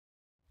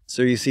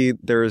 So you see,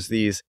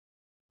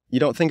 you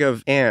don't think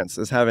of ants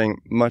as having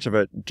much of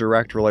a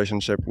direct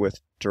relationship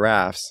with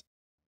giraffes,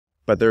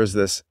 but there's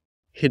this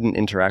hidden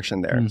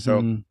interaction there.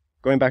 So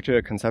going back to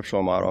a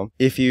conceptual model,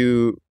 if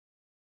you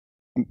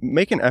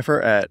make an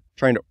effort at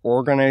trying to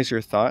organize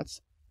your thoughts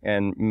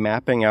and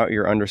mapping out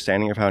your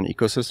understanding of how an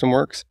ecosystem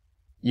works,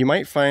 you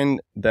might find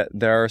that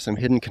there are some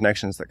hidden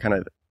connections that kind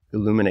of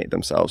illuminate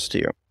themselves to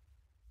you.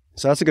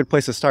 So that's a good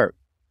place to start.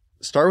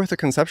 Start with a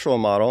conceptual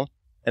model,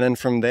 and then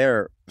from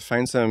there,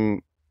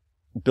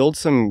 build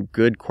some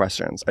good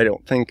questions. I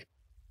don't think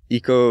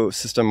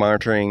ecosystem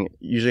monitoring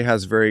usually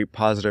has very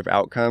positive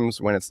outcomes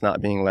when it's not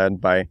being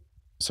led by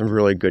some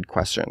really good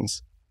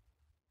questions.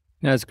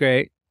 That's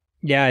great.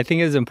 Yeah, I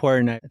think it's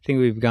important. I think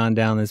we've gone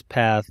down this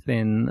path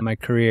in my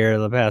career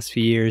the past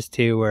few years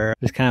too, where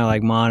it's kind of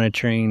like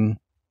monitoring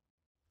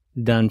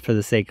done for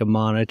the sake of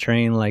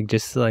monitoring, we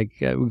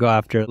go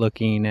after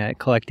looking at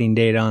collecting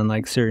data on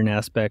like certain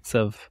aspects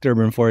of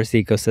urban forest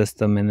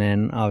ecosystem, and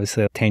then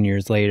obviously 10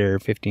 years later,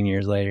 15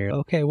 years later,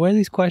 okay, what are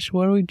these questions?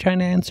 What are we trying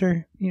to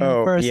answer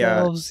for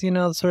ourselves,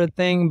 sort of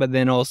thing. But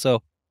then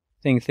also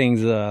think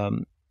things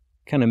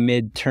kind of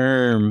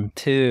midterm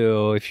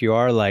too. If you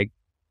are like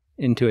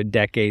into a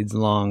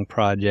decades-long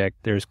project,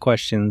 there's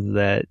questions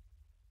that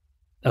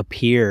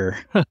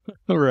appear,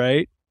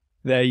 right?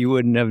 That you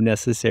wouldn't have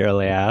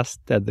necessarily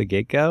asked at the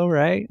get-go,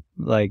 right?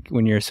 Like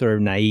when you're sort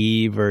of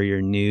naive or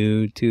you're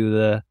new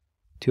to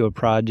a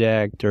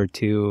project or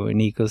to an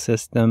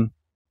ecosystem,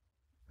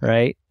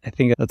 right? I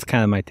think that's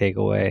kind of my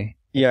takeaway.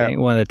 Yeah.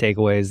 One of the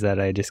takeaways that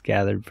I just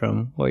gathered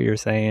from what you're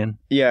saying.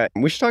 Yeah,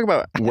 we should talk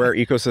about where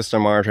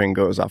ecosystem monitoring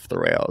goes off the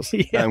rails.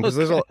 Because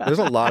there's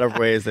a lot of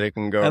ways that it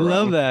can go I wrong.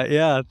 love that.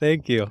 Yeah,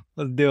 thank you.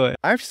 Let's do it.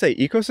 I have to say,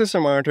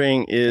 ecosystem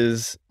monitoring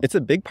it's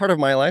a big part of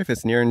my life.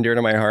 It's near and dear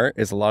to my heart.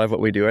 It's a lot of what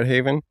we do at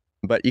Haven.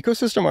 But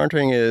ecosystem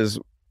monitoring is,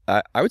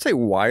 I would say,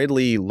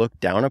 widely looked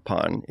down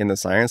upon in the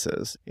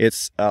sciences.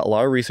 It's a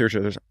lot of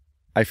researchers,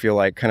 I feel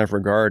like, kind of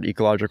regard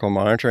ecological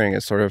monitoring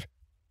as sort of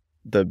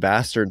the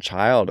bastard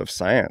child of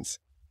science.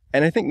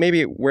 And I think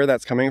maybe where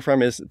that's coming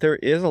from is there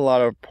is a lot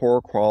of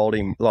poor quality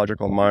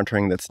ecological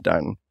monitoring that's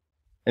done.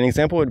 An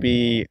example would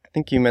be, I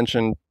think you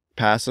mentioned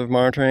passive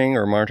monitoring,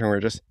 or monitoring where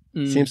it just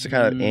seems to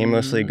kind of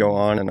aimlessly go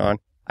on and on.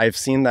 I've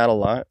seen that a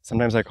lot.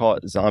 Sometimes I call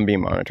it zombie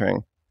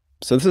monitoring.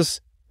 So this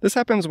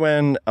happens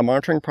when a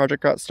monitoring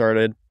project got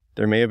started.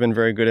 There may have been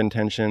very good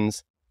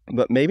intentions,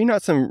 but maybe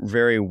not some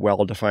very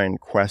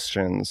well-defined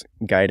questions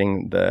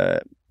guiding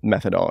the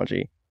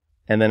methodology.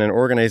 And then an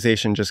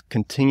organization just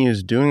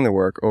continues doing the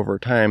work over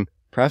time,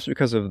 perhaps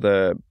because of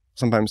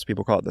sometimes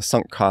people call it the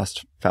sunk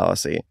cost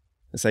fallacy.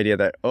 This idea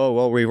that,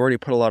 we've already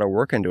put a lot of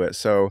work into it,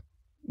 so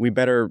we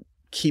better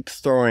keep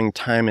throwing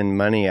time and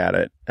money at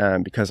it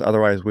because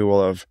otherwise we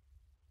will have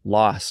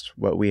lost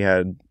what we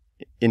had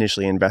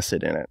initially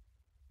invested in it.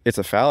 It's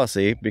a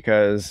fallacy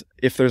because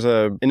if there's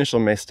an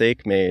initial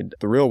mistake made,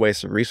 the real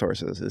waste of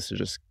resources is to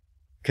just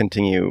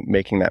continue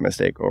making that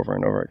mistake over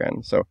and over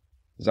again. So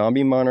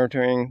zombie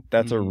monitoring,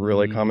 that's a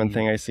really common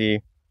thing I see.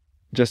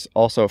 Just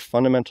also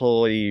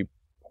fundamentally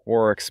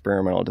poor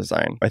experimental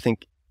design. I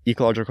think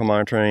ecological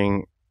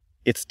monitoring,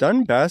 it's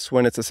done best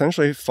when it's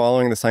essentially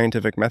following the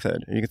scientific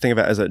method. You can think of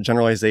it as a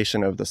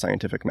generalization of the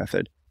scientific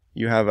method.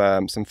 You have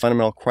some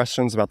fundamental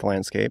questions about the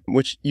landscape,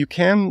 which you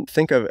can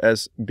think of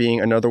as being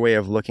another way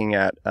of looking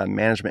at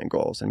management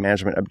goals and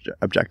management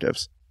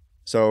objectives.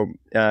 So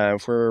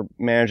if we're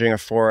managing a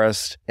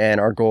forest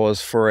and our goal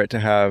is for it to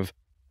have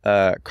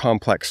a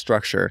complex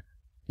structure,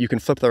 you can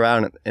flip that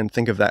around and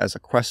think of that as a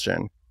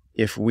question.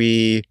 If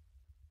we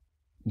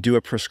do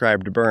a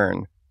prescribed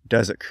burn,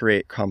 does it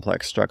create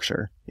complex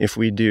structure? If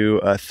we do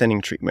a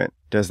thinning treatment,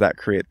 does that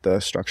create the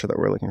structure that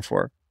we're looking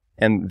for?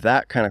 And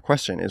that kind of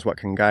question is what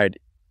can guide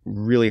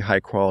really high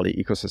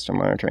quality ecosystem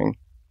monitoring.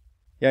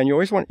 Yeah, and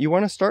you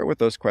want to start with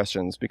those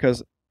questions,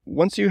 because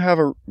once you have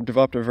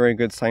developed a very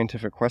good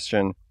scientific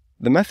question,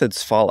 the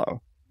methods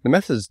follow. The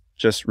methods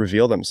just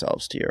reveal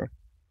themselves to you.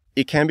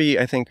 It can be,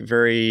 I think,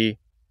 very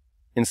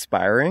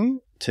inspiring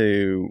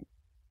to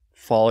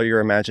follow your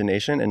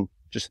imagination and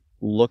just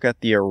look at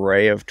the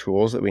array of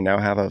tools that we now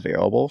have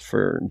available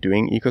for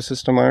doing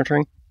ecosystem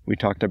monitoring. We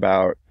talked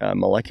about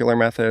molecular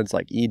methods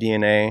like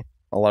eDNA.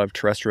 A lot of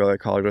terrestrial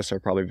ecologists are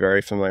probably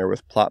very familiar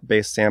with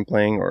plot-based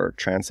sampling or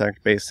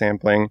transect-based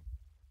sampling.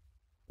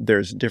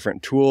 There's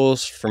different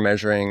tools for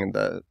measuring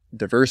the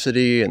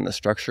diversity and the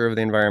structure of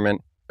the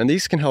environment. And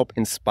these can help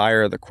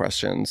inspire the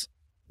questions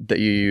that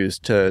you use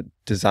to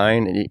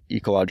design an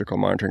ecological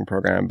monitoring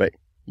program, but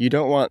you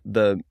don't want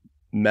the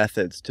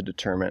methods to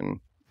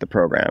determine the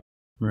program.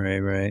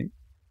 Right.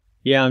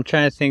 Yeah, I'm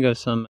trying to think of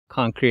some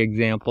concrete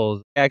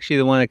examples. Actually,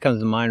 the one that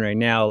comes to mind right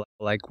now,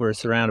 like we're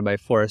surrounded by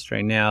forest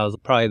right now, is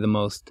probably the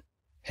most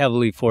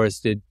heavily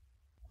forested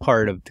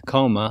part of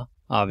Tacoma,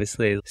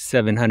 obviously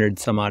 700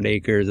 some odd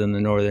acres in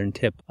the northern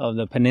tip of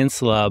the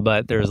peninsula,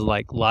 but there's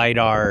like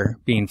LiDAR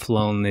being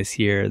flown this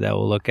year that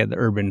will look at the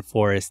urban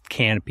forest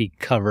canopy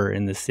cover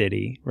in the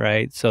city,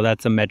 right? So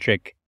that's a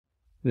metric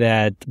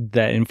that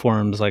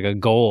informs like a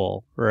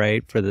goal,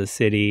 right, for the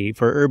city,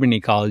 for urban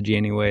ecology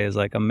anyway, is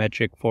like a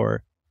metric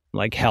for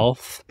like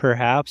health,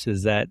 perhaps,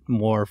 is that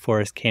more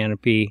forest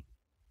canopy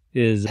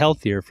is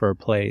healthier for a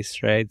place,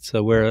 right?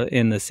 So we're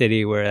in the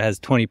city where it has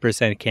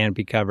 20%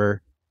 canopy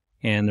cover,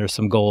 and there's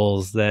some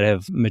goals that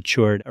have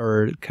matured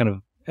or kind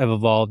of have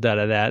evolved out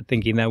of that,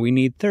 thinking that we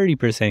need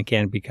 30%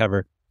 canopy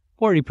cover,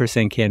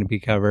 40% canopy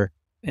cover,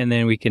 and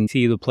then we can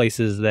see the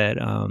places that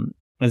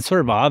it's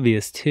sort of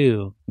obvious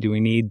too. Do we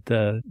need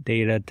the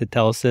data to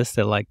tell us this,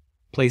 that like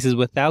places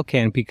without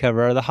canopy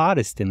cover are the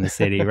hottest in the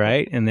city,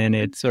 right? And then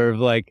it's sort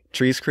of like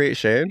trees create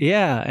shade.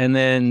 Yeah. And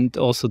then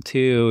also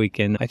too, we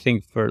can, I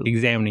think for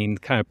examining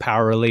kind of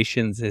power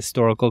relations,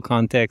 historical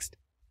context,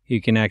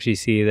 you can actually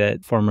see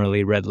that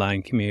formerly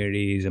redline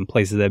communities and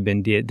places that have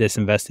been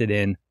disinvested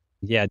in,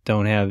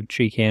 don't have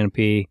tree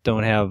canopy,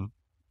 don't have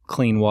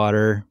clean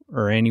water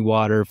or any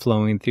water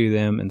flowing through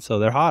them. And so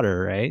they're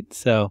hotter, right?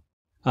 So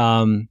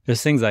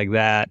there's things like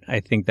that. I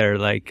think they're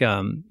like,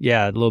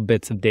 little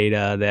bits of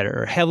data that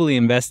are heavily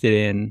invested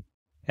in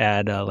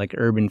at like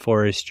urban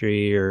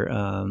forestry or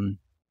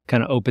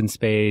kind of open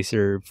space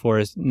or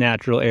forest,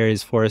 natural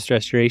areas, forest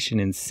restoration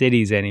in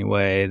cities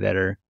anyway, that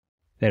are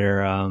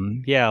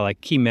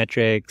like key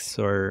metrics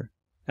or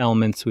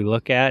elements we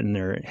look at and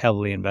they're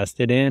heavily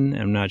invested in.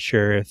 I'm not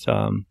sure if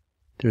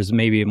there's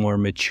maybe a more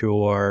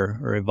mature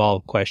or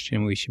evolved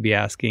question we should be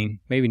asking.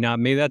 Maybe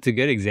not. Maybe that's a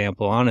good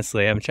example,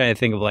 honestly. I'm trying to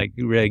think of like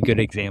really good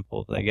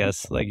examples, I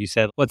guess. Like you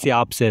said, what's the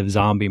opposite of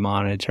zombie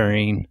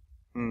monitoring?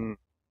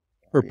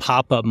 Or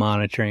pop-up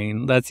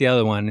monitoring? That's the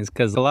other one, is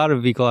because a lot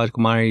of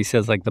ecological monitoring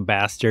says like the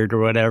bastard or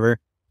whatever.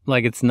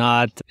 Like it's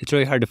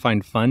really hard to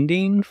find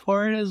funding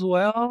for it as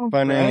well.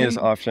 Funding right? is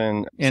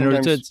often... And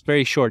it's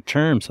very short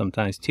term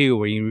sometimes too,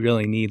 where you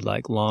really need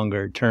like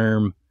longer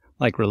term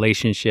like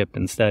relationship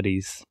and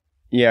studies.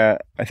 Yeah,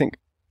 I think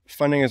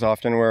funding is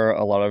often where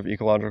a lot of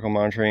ecological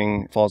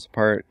monitoring falls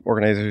apart.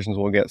 Organizations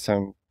will get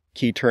some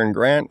key turn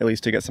grant, at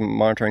least to get some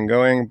monitoring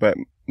going, but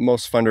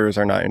most funders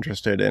are not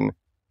interested in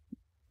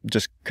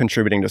just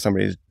contributing to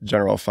somebody's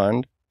general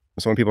fund.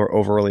 So when people are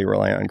overly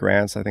reliant on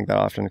grants, I think that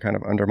often kind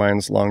of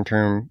undermines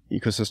long-term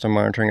ecosystem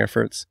monitoring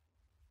efforts,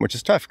 which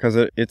is tough because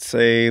it's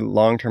a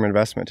long-term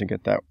investment to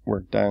get that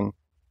work done.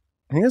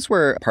 I think that's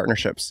where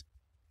partnerships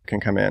can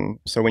come in.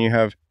 So when you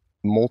have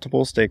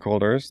multiple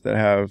stakeholders that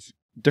have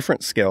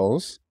different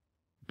skills,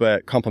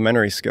 but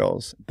complementary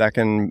skills, that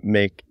can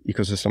make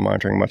ecosystem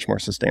monitoring much more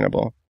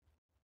sustainable.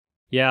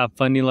 Yeah,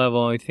 funding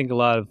level. I think a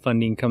lot of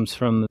funding comes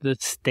from the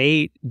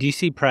state. Do you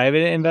see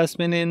private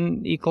investment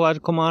in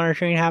ecological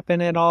monitoring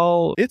happen at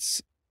all?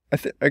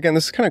 Again,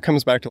 this kind of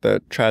comes back to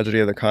the tragedy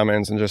of the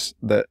commons and just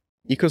that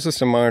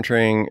ecosystem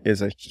monitoring is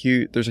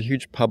there's a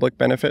huge public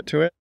benefit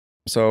to it.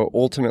 So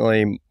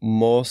ultimately,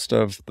 most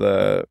of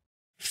the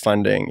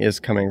funding is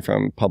coming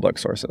from public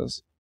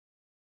sources.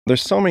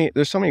 There's so many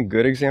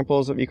good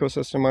examples of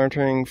ecosystem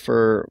monitoring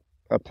for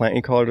a plant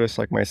ecologist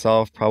like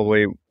myself.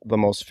 Probably the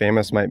most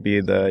famous might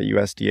be the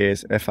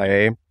USDA's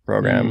FIA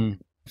program,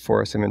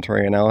 Forest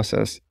Inventory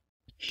Analysis.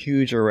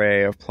 Huge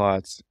array of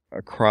plots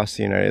across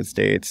the United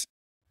States,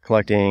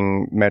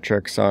 collecting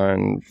metrics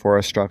on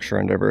forest structure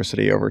and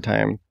diversity over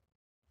time.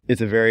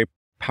 It's a very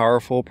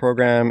powerful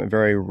program, a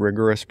very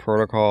rigorous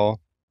protocol,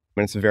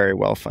 and it's very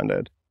well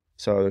funded.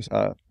 So there's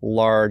a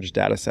large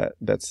data set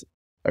that's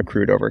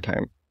accrued over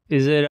time.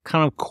 Is it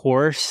kind of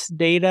coarse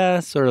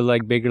data, sort of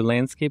like bigger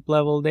landscape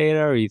level data,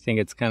 or you think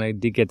it's kind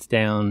of gets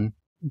down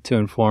to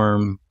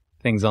inform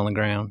things on the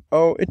ground?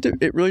 Oh,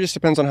 it really just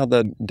depends on how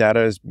the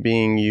data is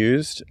being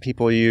used.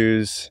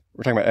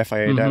 We're talking about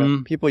FIA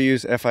data. People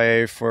use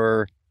FIA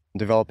for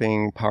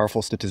developing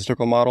powerful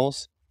statistical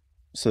models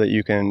so that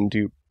you can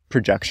do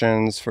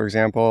projections, for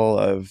example,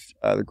 of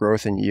the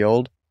growth and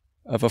yield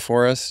of a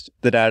forest.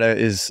 The data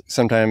is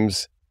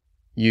sometimes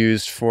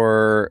used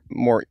for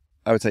more,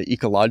 I would say,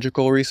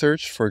 ecological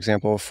research, for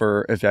example,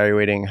 for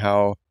evaluating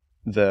how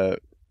the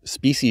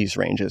species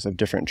ranges of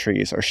different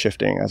trees are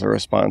shifting as a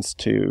response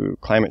to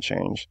climate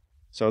change.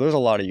 So there's a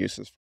lot of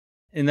uses.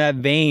 In that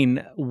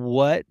vein,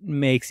 what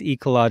makes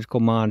ecological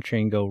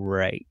monitoring go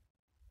right?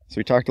 So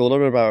we talked a little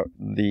bit about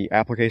the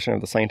application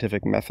of the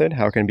scientific method,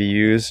 how it can be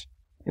used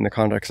in the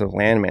context of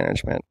land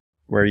management,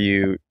 where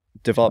you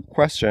develop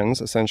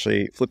questions,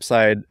 essentially flip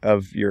side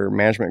of your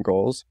management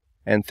goals,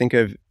 and think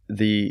of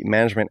the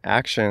management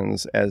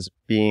actions as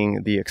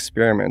being the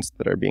experiments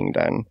that are being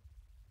done.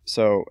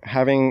 So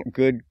having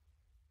good,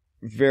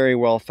 very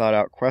well thought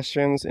out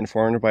questions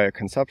informed by a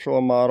conceptual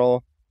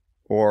model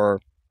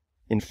or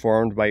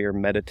informed by your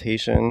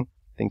meditation,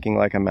 thinking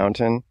like a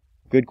mountain,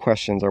 good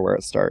questions are where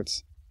it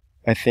starts.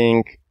 I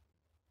think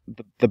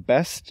the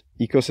best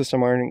ecosystem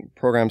monitoring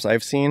programs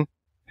I've seen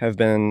have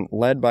been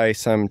led by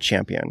some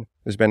champion.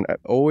 There's been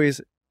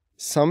always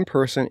some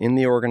person in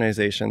the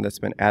organization that's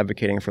been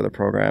advocating for the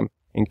program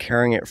and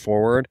carrying it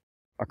forward.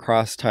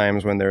 across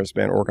times when there's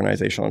been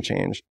organizational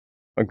change.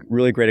 A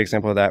really great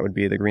example of that would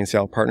be the Green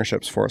Sail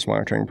Partnerships Forest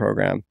Monitoring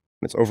Program.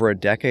 It's over a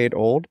decade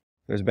old.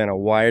 There's been a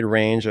wide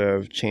range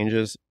of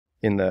changes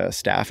in the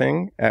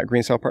staffing at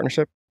Green Sail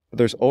Partnership, but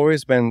there's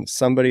always been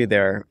somebody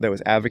there that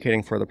was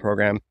advocating for the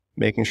program,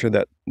 making sure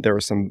that there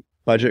was some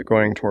budget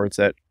going towards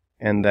it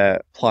and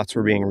that plots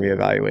were being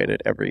reevaluated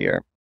every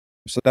year.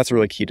 So that's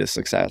really key to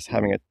success,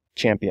 having a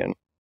champion.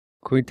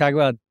 Can we talk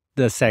about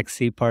the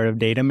sexy part of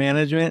data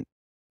management?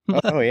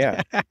 Oh,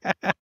 yeah.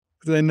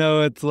 Because I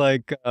know it's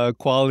like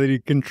quality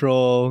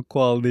control,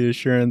 quality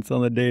assurance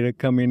on the data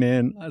coming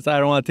in. So I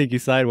don't want to take you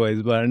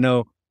sideways, but I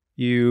know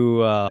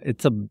you,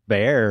 it's a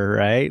bear,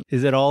 right?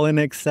 Is it all in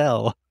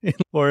Excel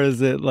or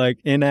is it like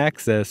in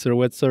Access, or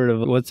what sort of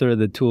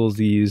the tools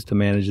you use to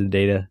manage the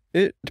data?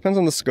 It depends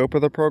on the scope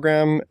of the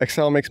program.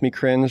 Excel makes me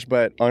cringe,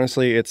 but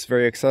honestly, it's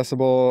very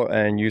accessible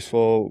and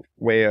useful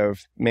way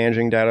of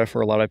managing data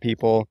for a lot of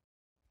people.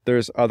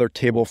 There's other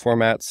table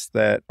formats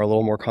that are a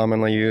little more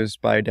commonly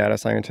used by data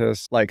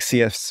scientists, like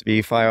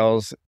CSV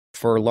files.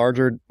 For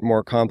larger,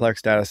 more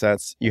complex data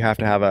sets, you have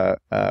to have a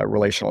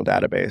relational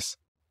database.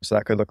 So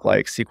that could look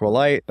like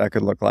SQLite, that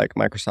could look like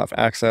Microsoft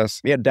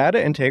Access. Yeah,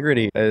 data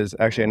integrity is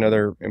actually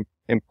another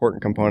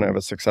important component of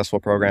a successful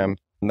program.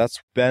 And that's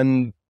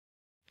been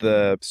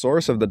the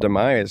source of the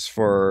demise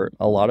for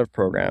a lot of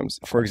programs.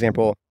 For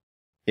example,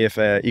 if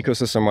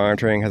ecosystem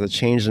monitoring has a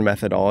change in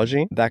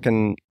methodology, that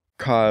can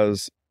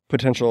cause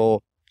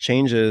potential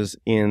changes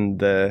in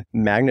the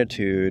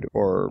magnitude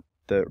or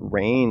the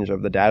range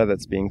of the data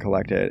that's being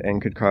collected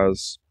and could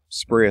cause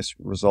spurious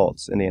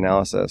results in the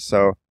analysis.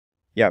 So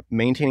yeah,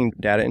 maintaining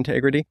data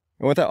integrity.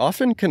 And what that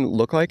often can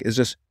look like is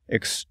just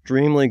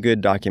extremely good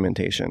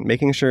documentation,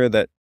 making sure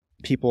that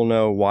people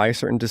know why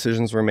certain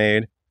decisions were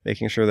made,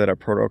 making sure that a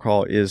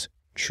protocol is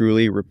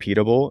truly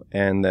repeatable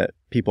and that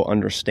people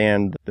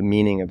understand the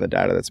meaning of the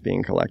data that's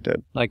being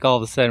collected. Like all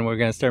of a sudden we're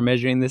going to start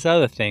measuring this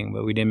other thing,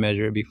 but we didn't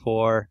measure it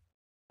before.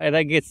 And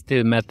that gets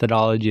to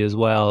methodology as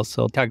well.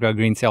 So talk about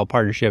Green Sail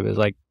Partnership is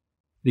like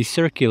the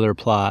circular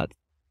plot.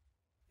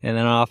 And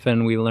then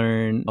often we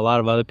learn, a lot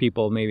of other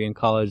people maybe in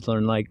college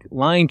learn like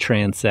line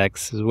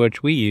transects,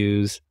 which we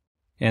use.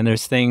 And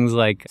there's things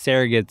like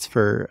surrogates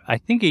for, I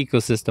think,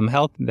 ecosystem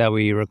health that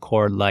we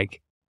record,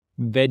 like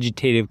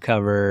vegetative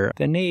cover,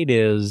 the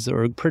natives,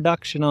 or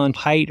production on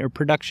height or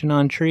production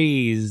on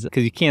trees.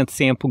 Because you can't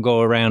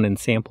go around and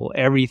sample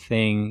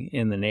everything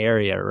in an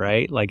area,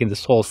 right? Like in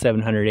this whole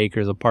 700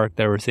 acres of park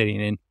that we're sitting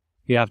in,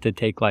 you have to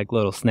take like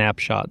little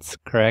snapshots,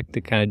 correct?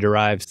 To kind of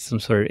derive some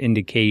sort of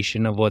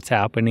indication of what's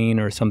happening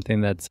or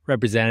something that's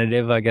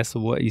representative, I guess,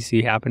 of what you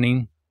see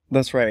happening.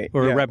 That's right.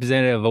 Or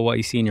representative of what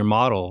you see in your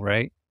model,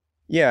 right?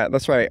 Yeah,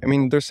 that's right. I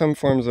mean, there's some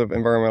forms of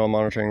environmental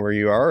monitoring where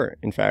you are,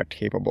 in fact,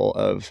 capable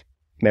of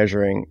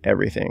measuring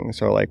everything.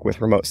 So like with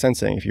remote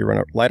sensing, if you run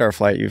a LiDAR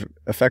flight, you've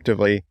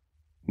effectively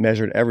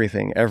measured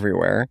everything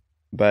everywhere.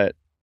 But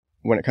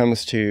when it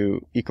comes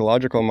to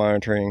ecological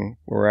monitoring,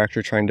 we're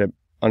actually trying to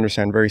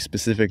understand very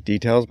specific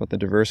details about the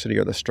diversity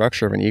or the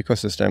structure of an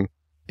ecosystem.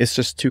 It's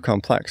just too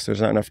complex. There's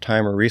not enough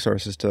time or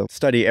resources to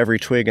study every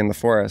twig in the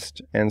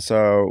forest. And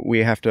so we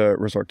have to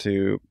resort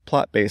to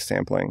plot-based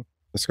sampling.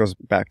 This goes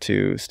back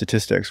to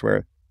statistics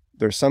where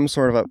there's some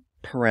sort of a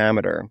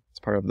parameter.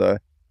 It's part of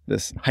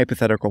this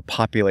hypothetical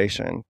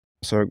population.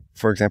 So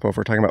for example, if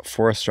we're talking about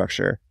forest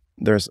structure,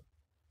 there's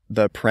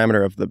the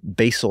parameter of the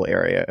basal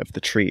area of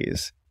the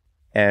trees.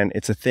 And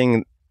it's a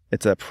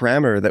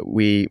parameter that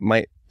we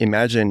might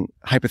imagine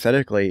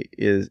hypothetically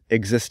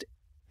exists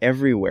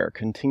everywhere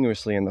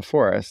continuously in the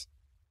forest,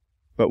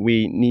 but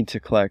we need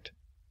to collect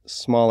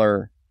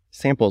smaller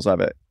samples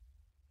of it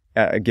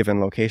at a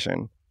given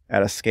location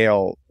at a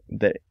scale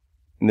that,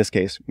 in this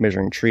case,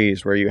 measuring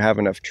trees, where you have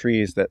enough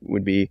trees that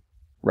would be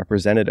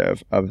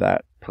representative of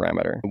that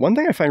parameter. One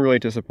thing I find really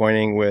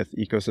disappointing with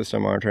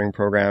ecosystem monitoring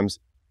programs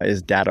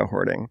is data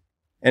hoarding.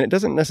 And it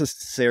doesn't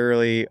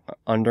necessarily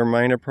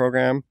undermine a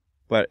program,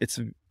 but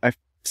I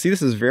see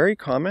this as very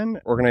common.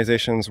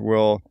 Organizations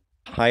will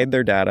hide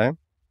their data.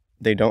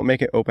 They don't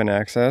make it open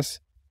access.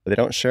 They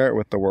don't share it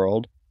with the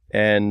world.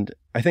 And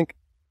I think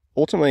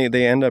ultimately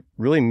they end up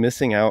really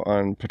missing out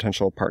on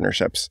potential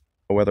partnerships,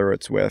 whether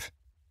it's with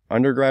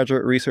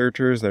undergraduate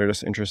researchers that are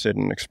just interested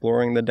in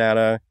exploring the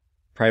data,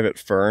 private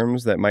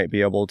firms that might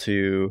be able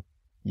to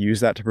use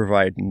that to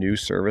provide new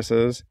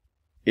services.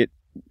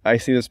 I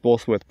see this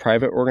both with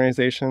private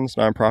organizations,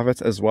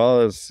 nonprofits, as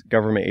well as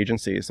government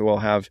agencies that will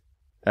have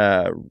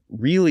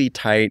really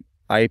tight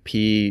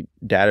IP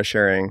data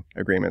sharing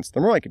agreements.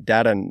 They're more like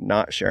data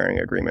not sharing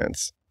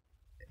agreements.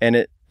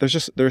 And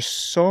there's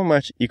so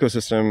much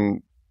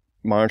ecosystem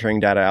monitoring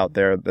data out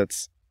there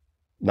that's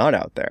not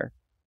out there.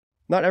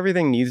 Not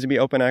everything needs to be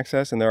open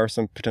access, and there are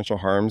some potential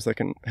harms that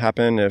can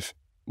happen if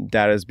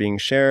data is being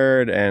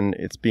shared and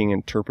it's being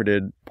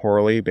interpreted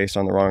poorly based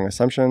on the wrong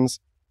assumptions.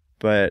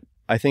 But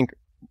I think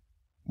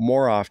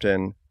more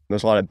often,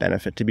 there's a lot of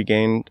benefit to be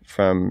gained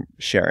from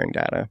sharing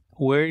data.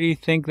 Where do you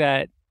think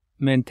that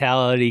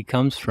mentality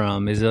comes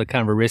from? Is it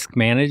kind of a risk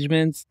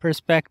management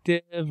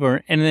perspective?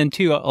 And then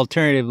two,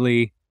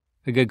 alternatively,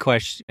 a good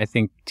question, I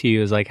think, to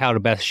you is like how to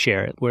best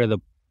share it. Where are the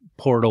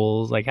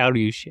portals? Like, how do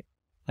you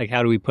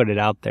how do we put it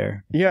out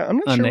there? Yeah, I'm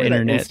not on sure the where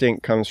internet? that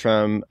instinct comes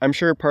from. I'm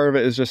sure part of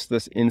it is just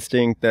this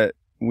instinct that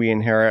we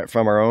inherit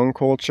from our own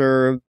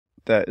culture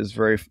that is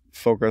very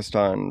focused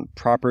on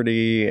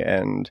property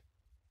and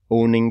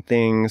owning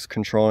things,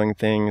 controlling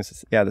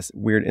things. Yeah, this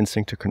weird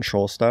instinct to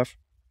control stuff.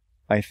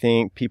 I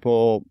think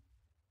people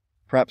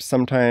perhaps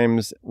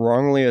sometimes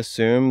wrongly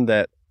assume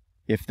that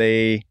if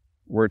they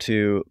were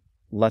to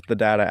let the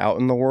data out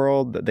in the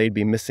world, that they'd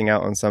be missing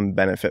out on some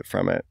benefit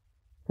from it.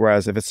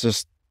 Whereas if it's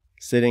just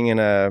sitting in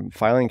a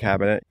filing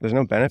cabinet, there's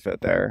no benefit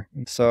there.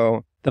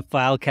 So the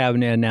file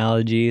cabinet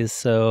analogy is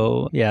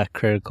so,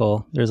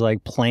 critical. There's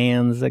like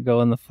plans that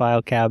go in the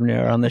file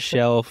cabinet or on the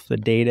shelf, the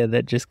data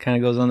that just kind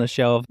of goes on the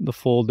shelf, the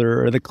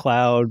folder or the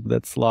cloud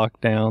that's locked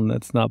down,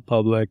 that's not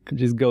public, it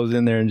just goes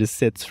in there and just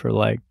sits for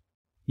like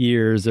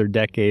years or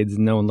decades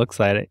and no one looks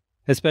at it.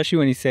 Especially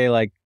when you say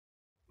like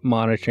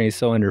monitoring is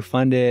so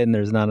underfunded and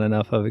there's not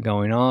enough of it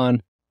going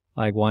on.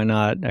 Like, why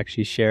not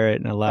actually share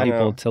it and allow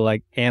people to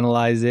like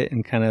analyze it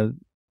and kind of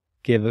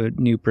give a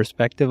new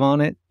perspective on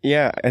it?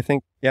 Yeah, I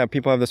think,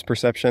 people have this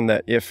perception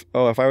that if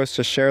I was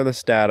to share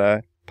this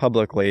data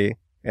publicly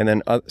and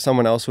then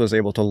someone else was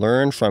able to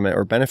learn from it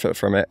or benefit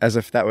from it, as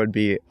if that would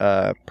be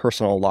a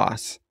personal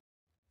loss.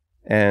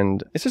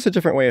 And it's just a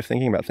different way of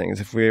thinking about things.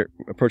 If we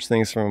approach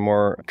things from a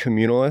more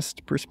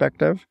communalist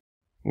perspective,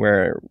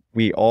 where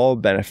we all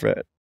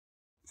benefit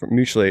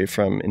mutually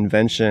from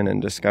invention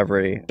and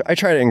discovery. I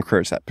try to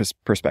encourage that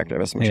perspective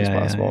as much as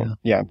possible.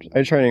 Yeah,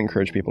 I try to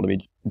encourage people to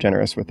be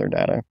generous with their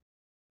data.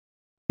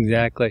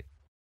 Exactly.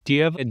 Do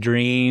you have a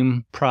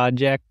dream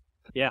project?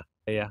 Yeah.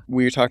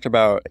 We talked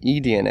about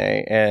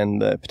eDNA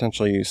and the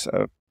potential use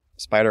of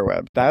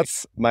spiderweb.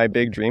 That's my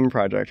big dream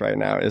project right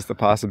now, is the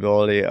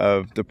possibility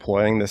of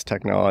deploying this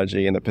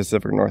technology in the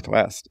Pacific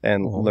Northwest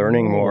and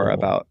learning more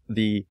about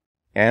the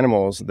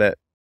animals that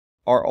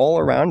are all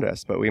around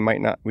us, but we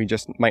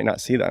just might not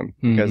see them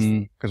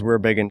because we're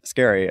big and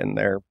scary and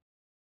they're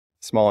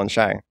small and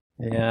shy.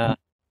 Yeah.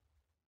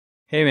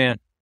 Hey man,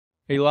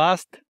 are you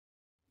lost?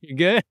 You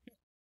good?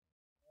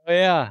 Oh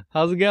yeah.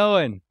 How's it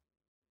going?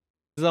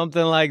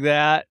 Something like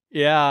that.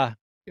 Yeah.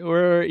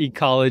 We're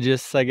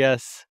ecologists, I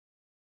guess.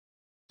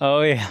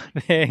 Oh yeah.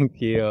 Thank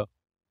you.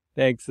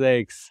 Thanks.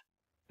 I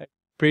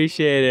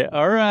appreciate it.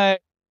 All right.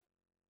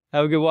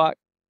 Have a good walk.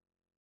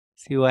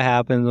 See what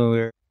happens when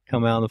we're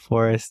come out in the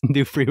forest and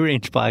do free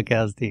range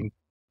podcasting.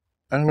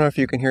 I don't know if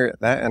you can hear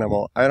that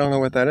animal. I don't know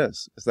what that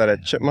is. Is that a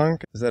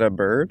chipmunk? Is that a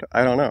bird?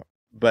 I don't know.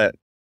 But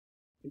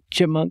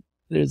chipmunk,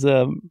 there's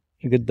a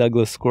good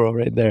Douglas squirrel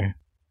right there.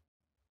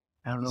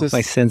 I don't know if my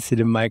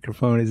sensitive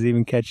microphone is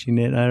even catching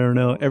it. I don't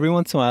know. Every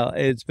once in a while,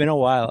 it's been a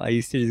while. I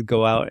used to just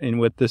go out and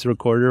with this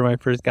recorder when I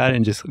first got it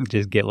and just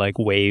get like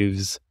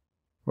waves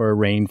or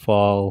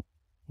rainfall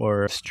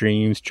or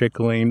streams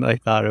trickling. I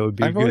thought it would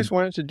be I've always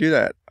wanted to do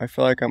that. I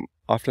feel like I'm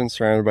often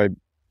surrounded by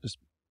just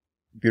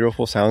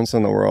beautiful sounds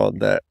in the world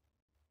that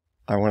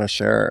I want to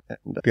share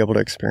and be able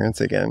to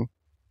experience again.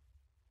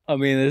 I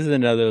mean, this is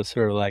another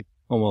sort of like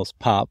almost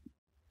pop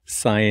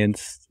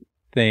science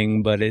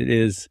thing, but it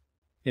is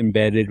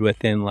embedded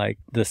within like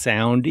the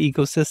sound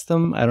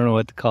ecosystem. I don't know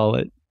what to call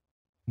it.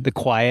 The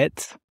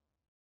quiet,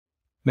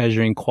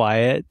 measuring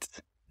quiet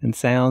and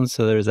sound.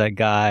 So there's that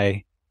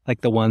guy,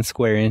 like the 1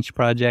 Square Inch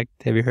Project.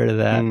 Have you heard of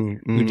that?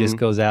 Who just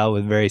goes out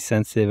with very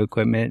sensitive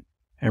equipment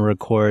and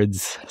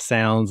records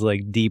sounds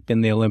like deep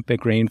in the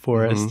Olympic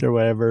rainforest or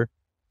whatever.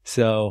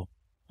 So,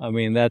 I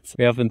mean,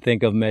 we often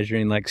think of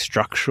measuring like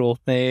structural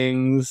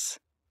things,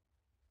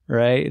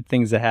 right?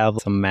 Things that have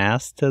some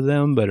mass to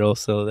them, but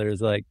also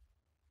there's like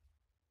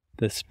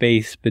the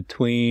space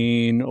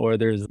between, or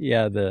there's,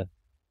 the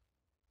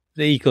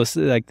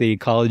like the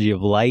ecology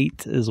of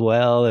light as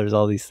well. There's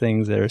all these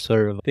things that are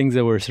sort of things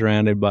that we're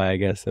surrounded by, I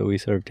guess, that we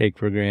sort of take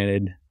for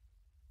granted.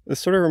 This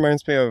sort of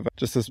reminds me of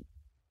just this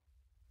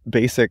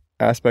basic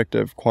aspect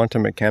of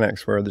quantum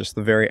mechanics where just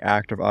the very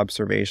act of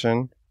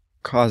observation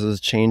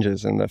causes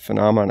changes in the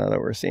phenomena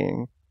that we're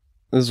seeing.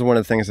 This is one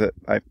of the things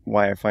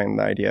why I find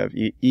the idea of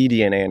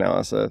eDNA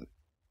analysis,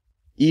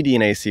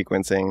 eDNA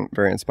sequencing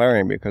very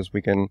inspiring, because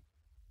we can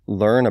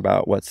learn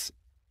about what's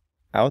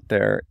out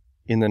there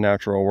in the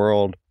natural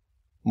world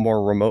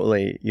more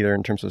remotely, either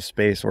in terms of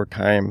space or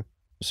time,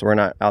 so we're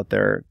not out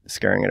there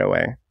scaring it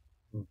away.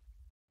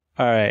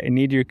 All right, I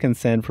need your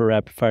consent for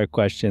rapid fire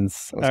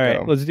questions. All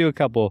right, let's do a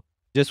couple.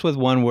 Just with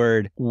one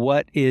word,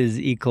 what is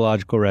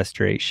ecological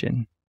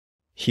restoration?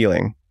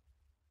 Healing.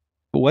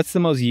 What's the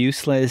most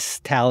useless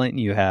talent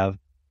you have?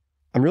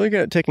 I'm really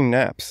good at taking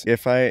naps.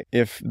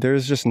 If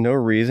there's just no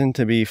reason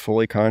to be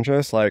fully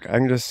conscious, like I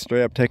can just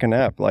straight up take a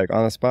nap, like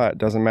on the spot.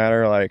 Doesn't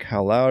matter like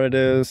how loud it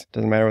is,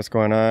 doesn't matter what's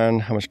going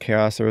on, how much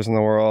chaos there is in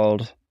the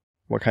world,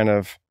 what kind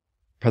of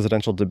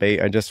presidential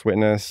debate I just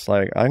witnessed.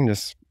 Like I can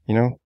just,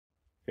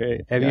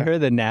 Have you heard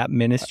of the nap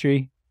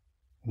ministry?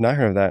 Not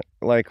heard of that.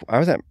 Like I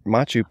was at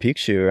Machu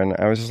Picchu and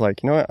I was just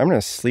like, you know what? I'm going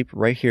to sleep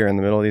right here in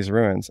the middle of these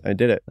ruins. I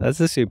did it. That's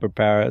a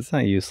superpower. It's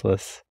not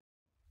useless.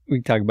 We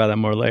can talk about that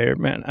more later,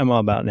 man. I'm all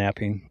about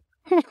napping.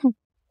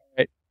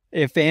 Right.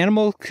 If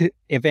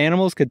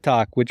animals could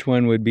talk, which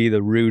one would be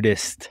the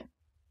rudest?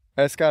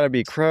 It's got to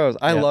be crows.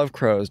 I love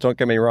crows, don't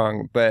get me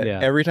wrong. But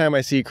every time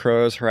I see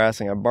crows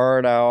harassing a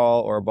barred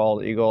owl or a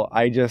bald eagle,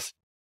 I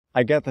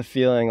get the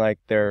feeling like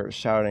they're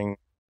shouting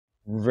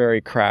very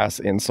crass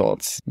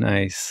insults.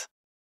 Nice.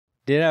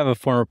 Did have a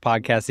former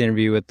podcast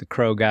interview with the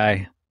crow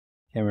guy.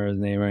 Can't remember his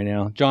name right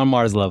now. John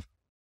Marslove.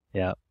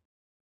 Yeah.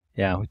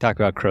 Yeah, we talked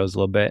about crows a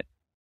little bit.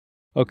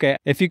 Okay,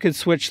 if you could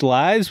switch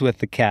lives with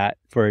the cat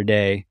for a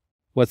day,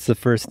 what's the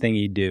first thing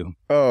you'd do?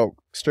 Oh,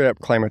 straight up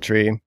climb a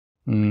tree.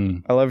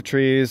 I love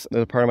trees.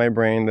 There's a part of my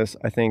brain that's,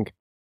 I think,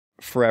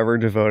 forever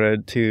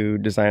devoted to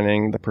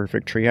designing the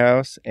perfect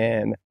treehouse.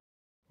 And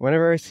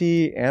whenever I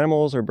see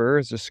animals or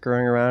birds just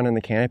scurrying around in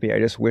the canopy, I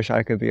just wish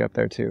I could be up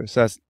there too. So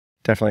that's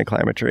definitely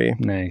climb a tree.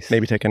 Nice.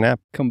 Maybe take a nap.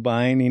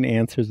 Combining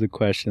answers to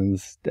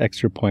questions,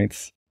 extra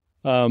points.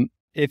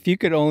 If you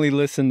could only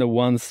listen to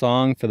one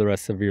song for the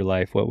rest of your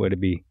life, what would it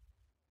be?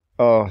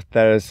 Oh,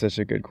 that is such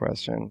a good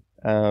question.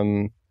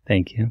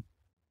 Thank you.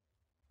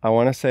 I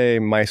want to say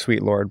My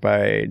Sweet Lord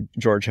by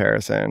George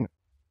Harrison.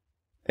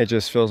 It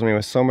just fills me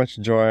with so much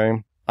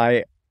joy.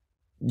 I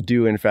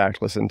do, in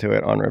fact, listen to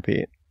it on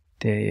repeat.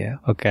 Yeah.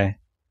 Okay.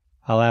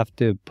 I'll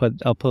put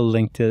a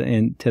link to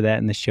that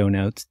in the show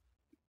notes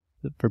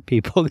for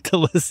people to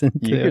listen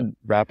to. You could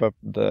wrap up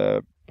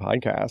the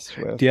podcast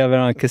with. Do you have it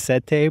on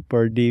cassette tape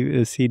or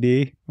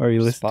CD? Or you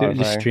listen to it,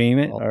 just stream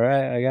it? All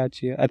right, I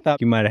got you. I thought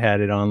you might have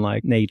had it on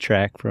like an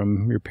 8-track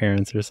from your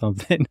parents or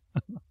something.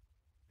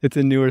 It's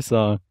a newer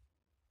song.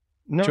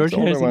 No, George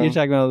Harrison, you're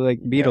talking about like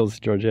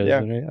Beatles, George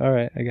Harrison, yeah. Right? All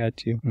right, I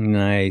got you.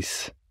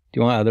 Nice. Do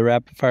you want other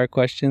rapid fire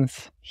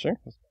questions? Sure.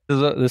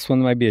 This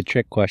one might be a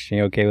trick question.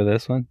 You okay with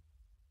this one?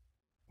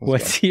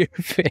 What's your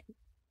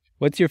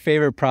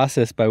favorite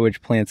process by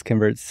which plants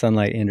convert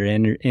sunlight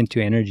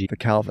into energy? The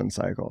Calvin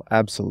cycle.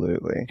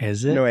 Absolutely.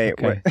 Is it? No, wait.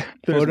 Okay.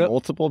 There's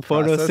multiple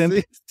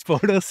processes?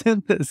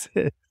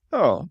 Photosynthesis.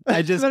 Oh,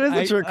 that is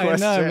a trick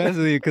question. I know, I'm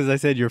messing with you because I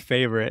said your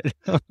favorite,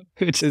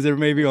 which is there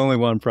maybe only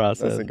one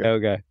process.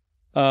 Okay.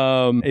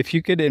 If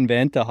you could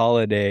invent a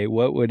holiday,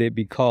 what would it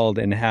be called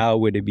and how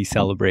would it be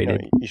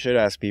celebrated? You should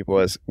ask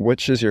people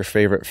which is your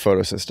favorite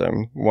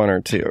photosystem, 1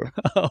 or 2?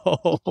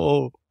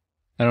 Oh,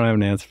 I don't have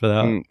an answer for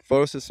that.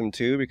 Photosystem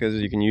 2,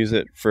 because you can use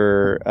it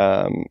for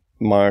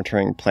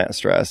monitoring plant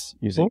stress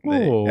using the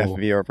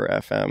FV over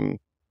FM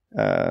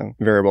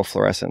variable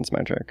fluorescence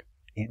metric.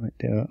 Damn it,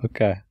 dude.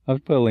 Okay. I'll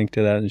put a link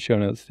to that in the show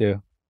notes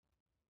too.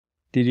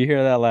 Did you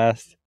hear that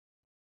last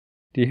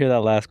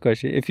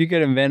question? If you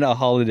could invent a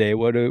holiday,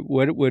 what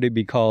would it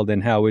be called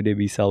and how would it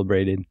be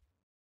celebrated?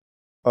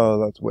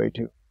 Oh, that's way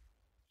too.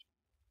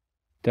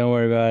 Don't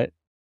worry about it.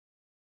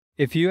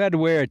 If you had to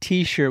wear a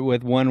t-shirt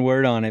with one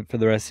word on it for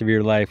the rest of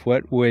your life,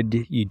 what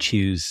would you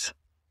choose?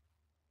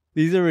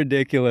 These are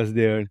ridiculous,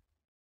 dude.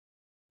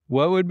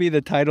 What would be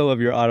the title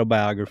of your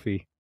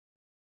autobiography?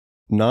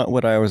 Not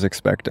what I was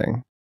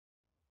expecting.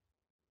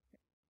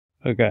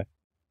 Okay.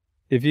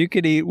 If you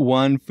could eat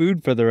one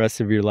food for the rest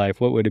of your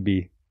life, what would it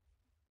be?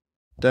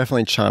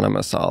 Definitely chana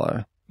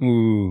masala.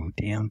 Ooh,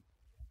 damn.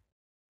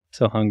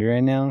 So hungry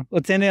right now.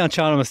 Let's end it on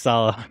chana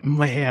masala.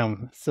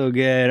 Man, so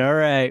good. All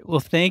right.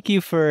 Well, thank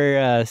you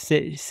for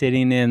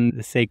sitting in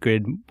the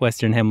sacred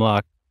Western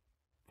hemlock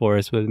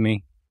forest with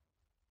me.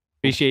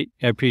 I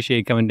appreciate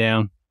you coming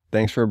down.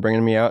 Thanks for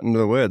bringing me out into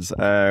the woods.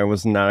 I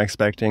was not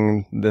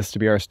expecting this to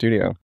be our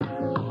studio.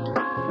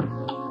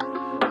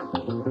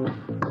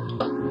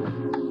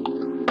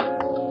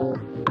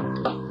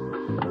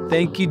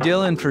 Thank you,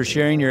 Dylan, for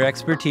sharing your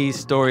expertise,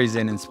 stories,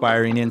 and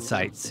inspiring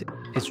insights.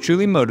 It's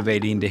truly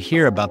motivating to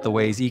hear about the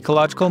ways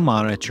ecological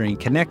monitoring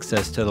connects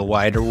us to the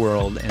wider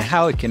world and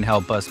how it can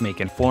help us make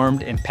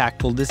informed,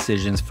 impactful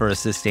decisions for a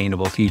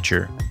sustainable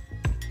future.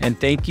 And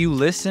thank you,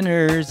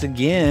 listeners,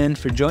 again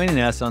for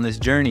joining us on this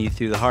journey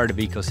through the heart of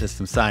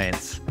ecosystem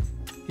science.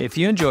 If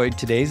you enjoyed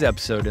today's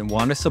episode and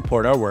want to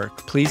support our work,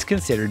 please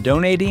consider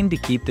donating to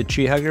keep the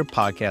Tree Hugger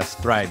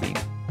podcast thriving.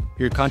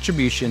 Your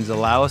contributions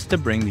allow us to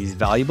bring these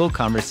valuable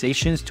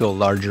conversations to a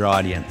larger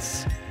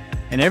audience.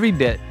 And every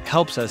bit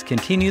helps us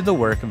continue the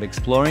work of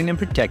exploring and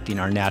protecting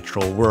our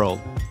natural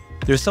world.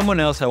 There's someone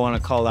else I want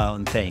to call out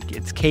and thank.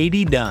 It's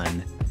Katie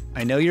Dunn.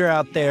 I know you're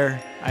out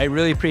there. I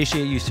really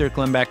appreciate you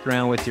circling back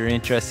around with your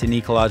interest in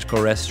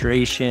ecological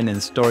restoration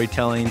and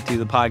storytelling through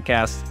the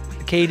podcast.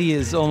 Katie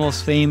is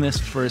almost famous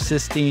for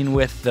assisting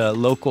with the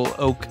local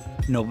oak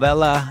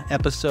novella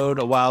episode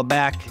a while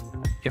back,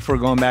 if we're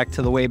going back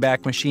to the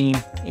Wayback Machine.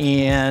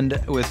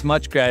 And with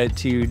much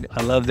gratitude,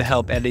 I love the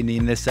help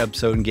editing this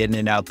episode and getting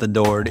it out the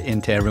door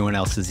into everyone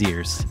else's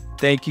ears.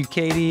 Thank you,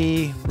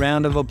 Katie.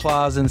 Round of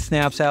applause and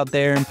snaps out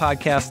there in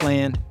podcast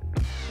land.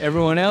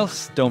 Everyone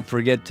else, don't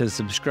forget to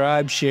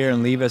subscribe, share,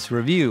 and leave us a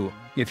review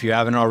if you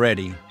haven't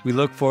already. We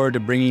look forward to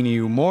bringing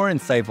you more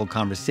insightful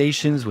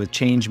conversations with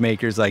change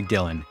makers like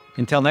Dylan.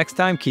 Until next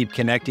time, keep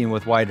connecting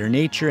with wider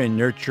nature and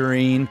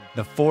nurturing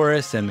the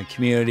forest and the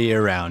community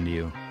around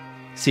you.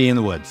 See you in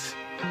the woods.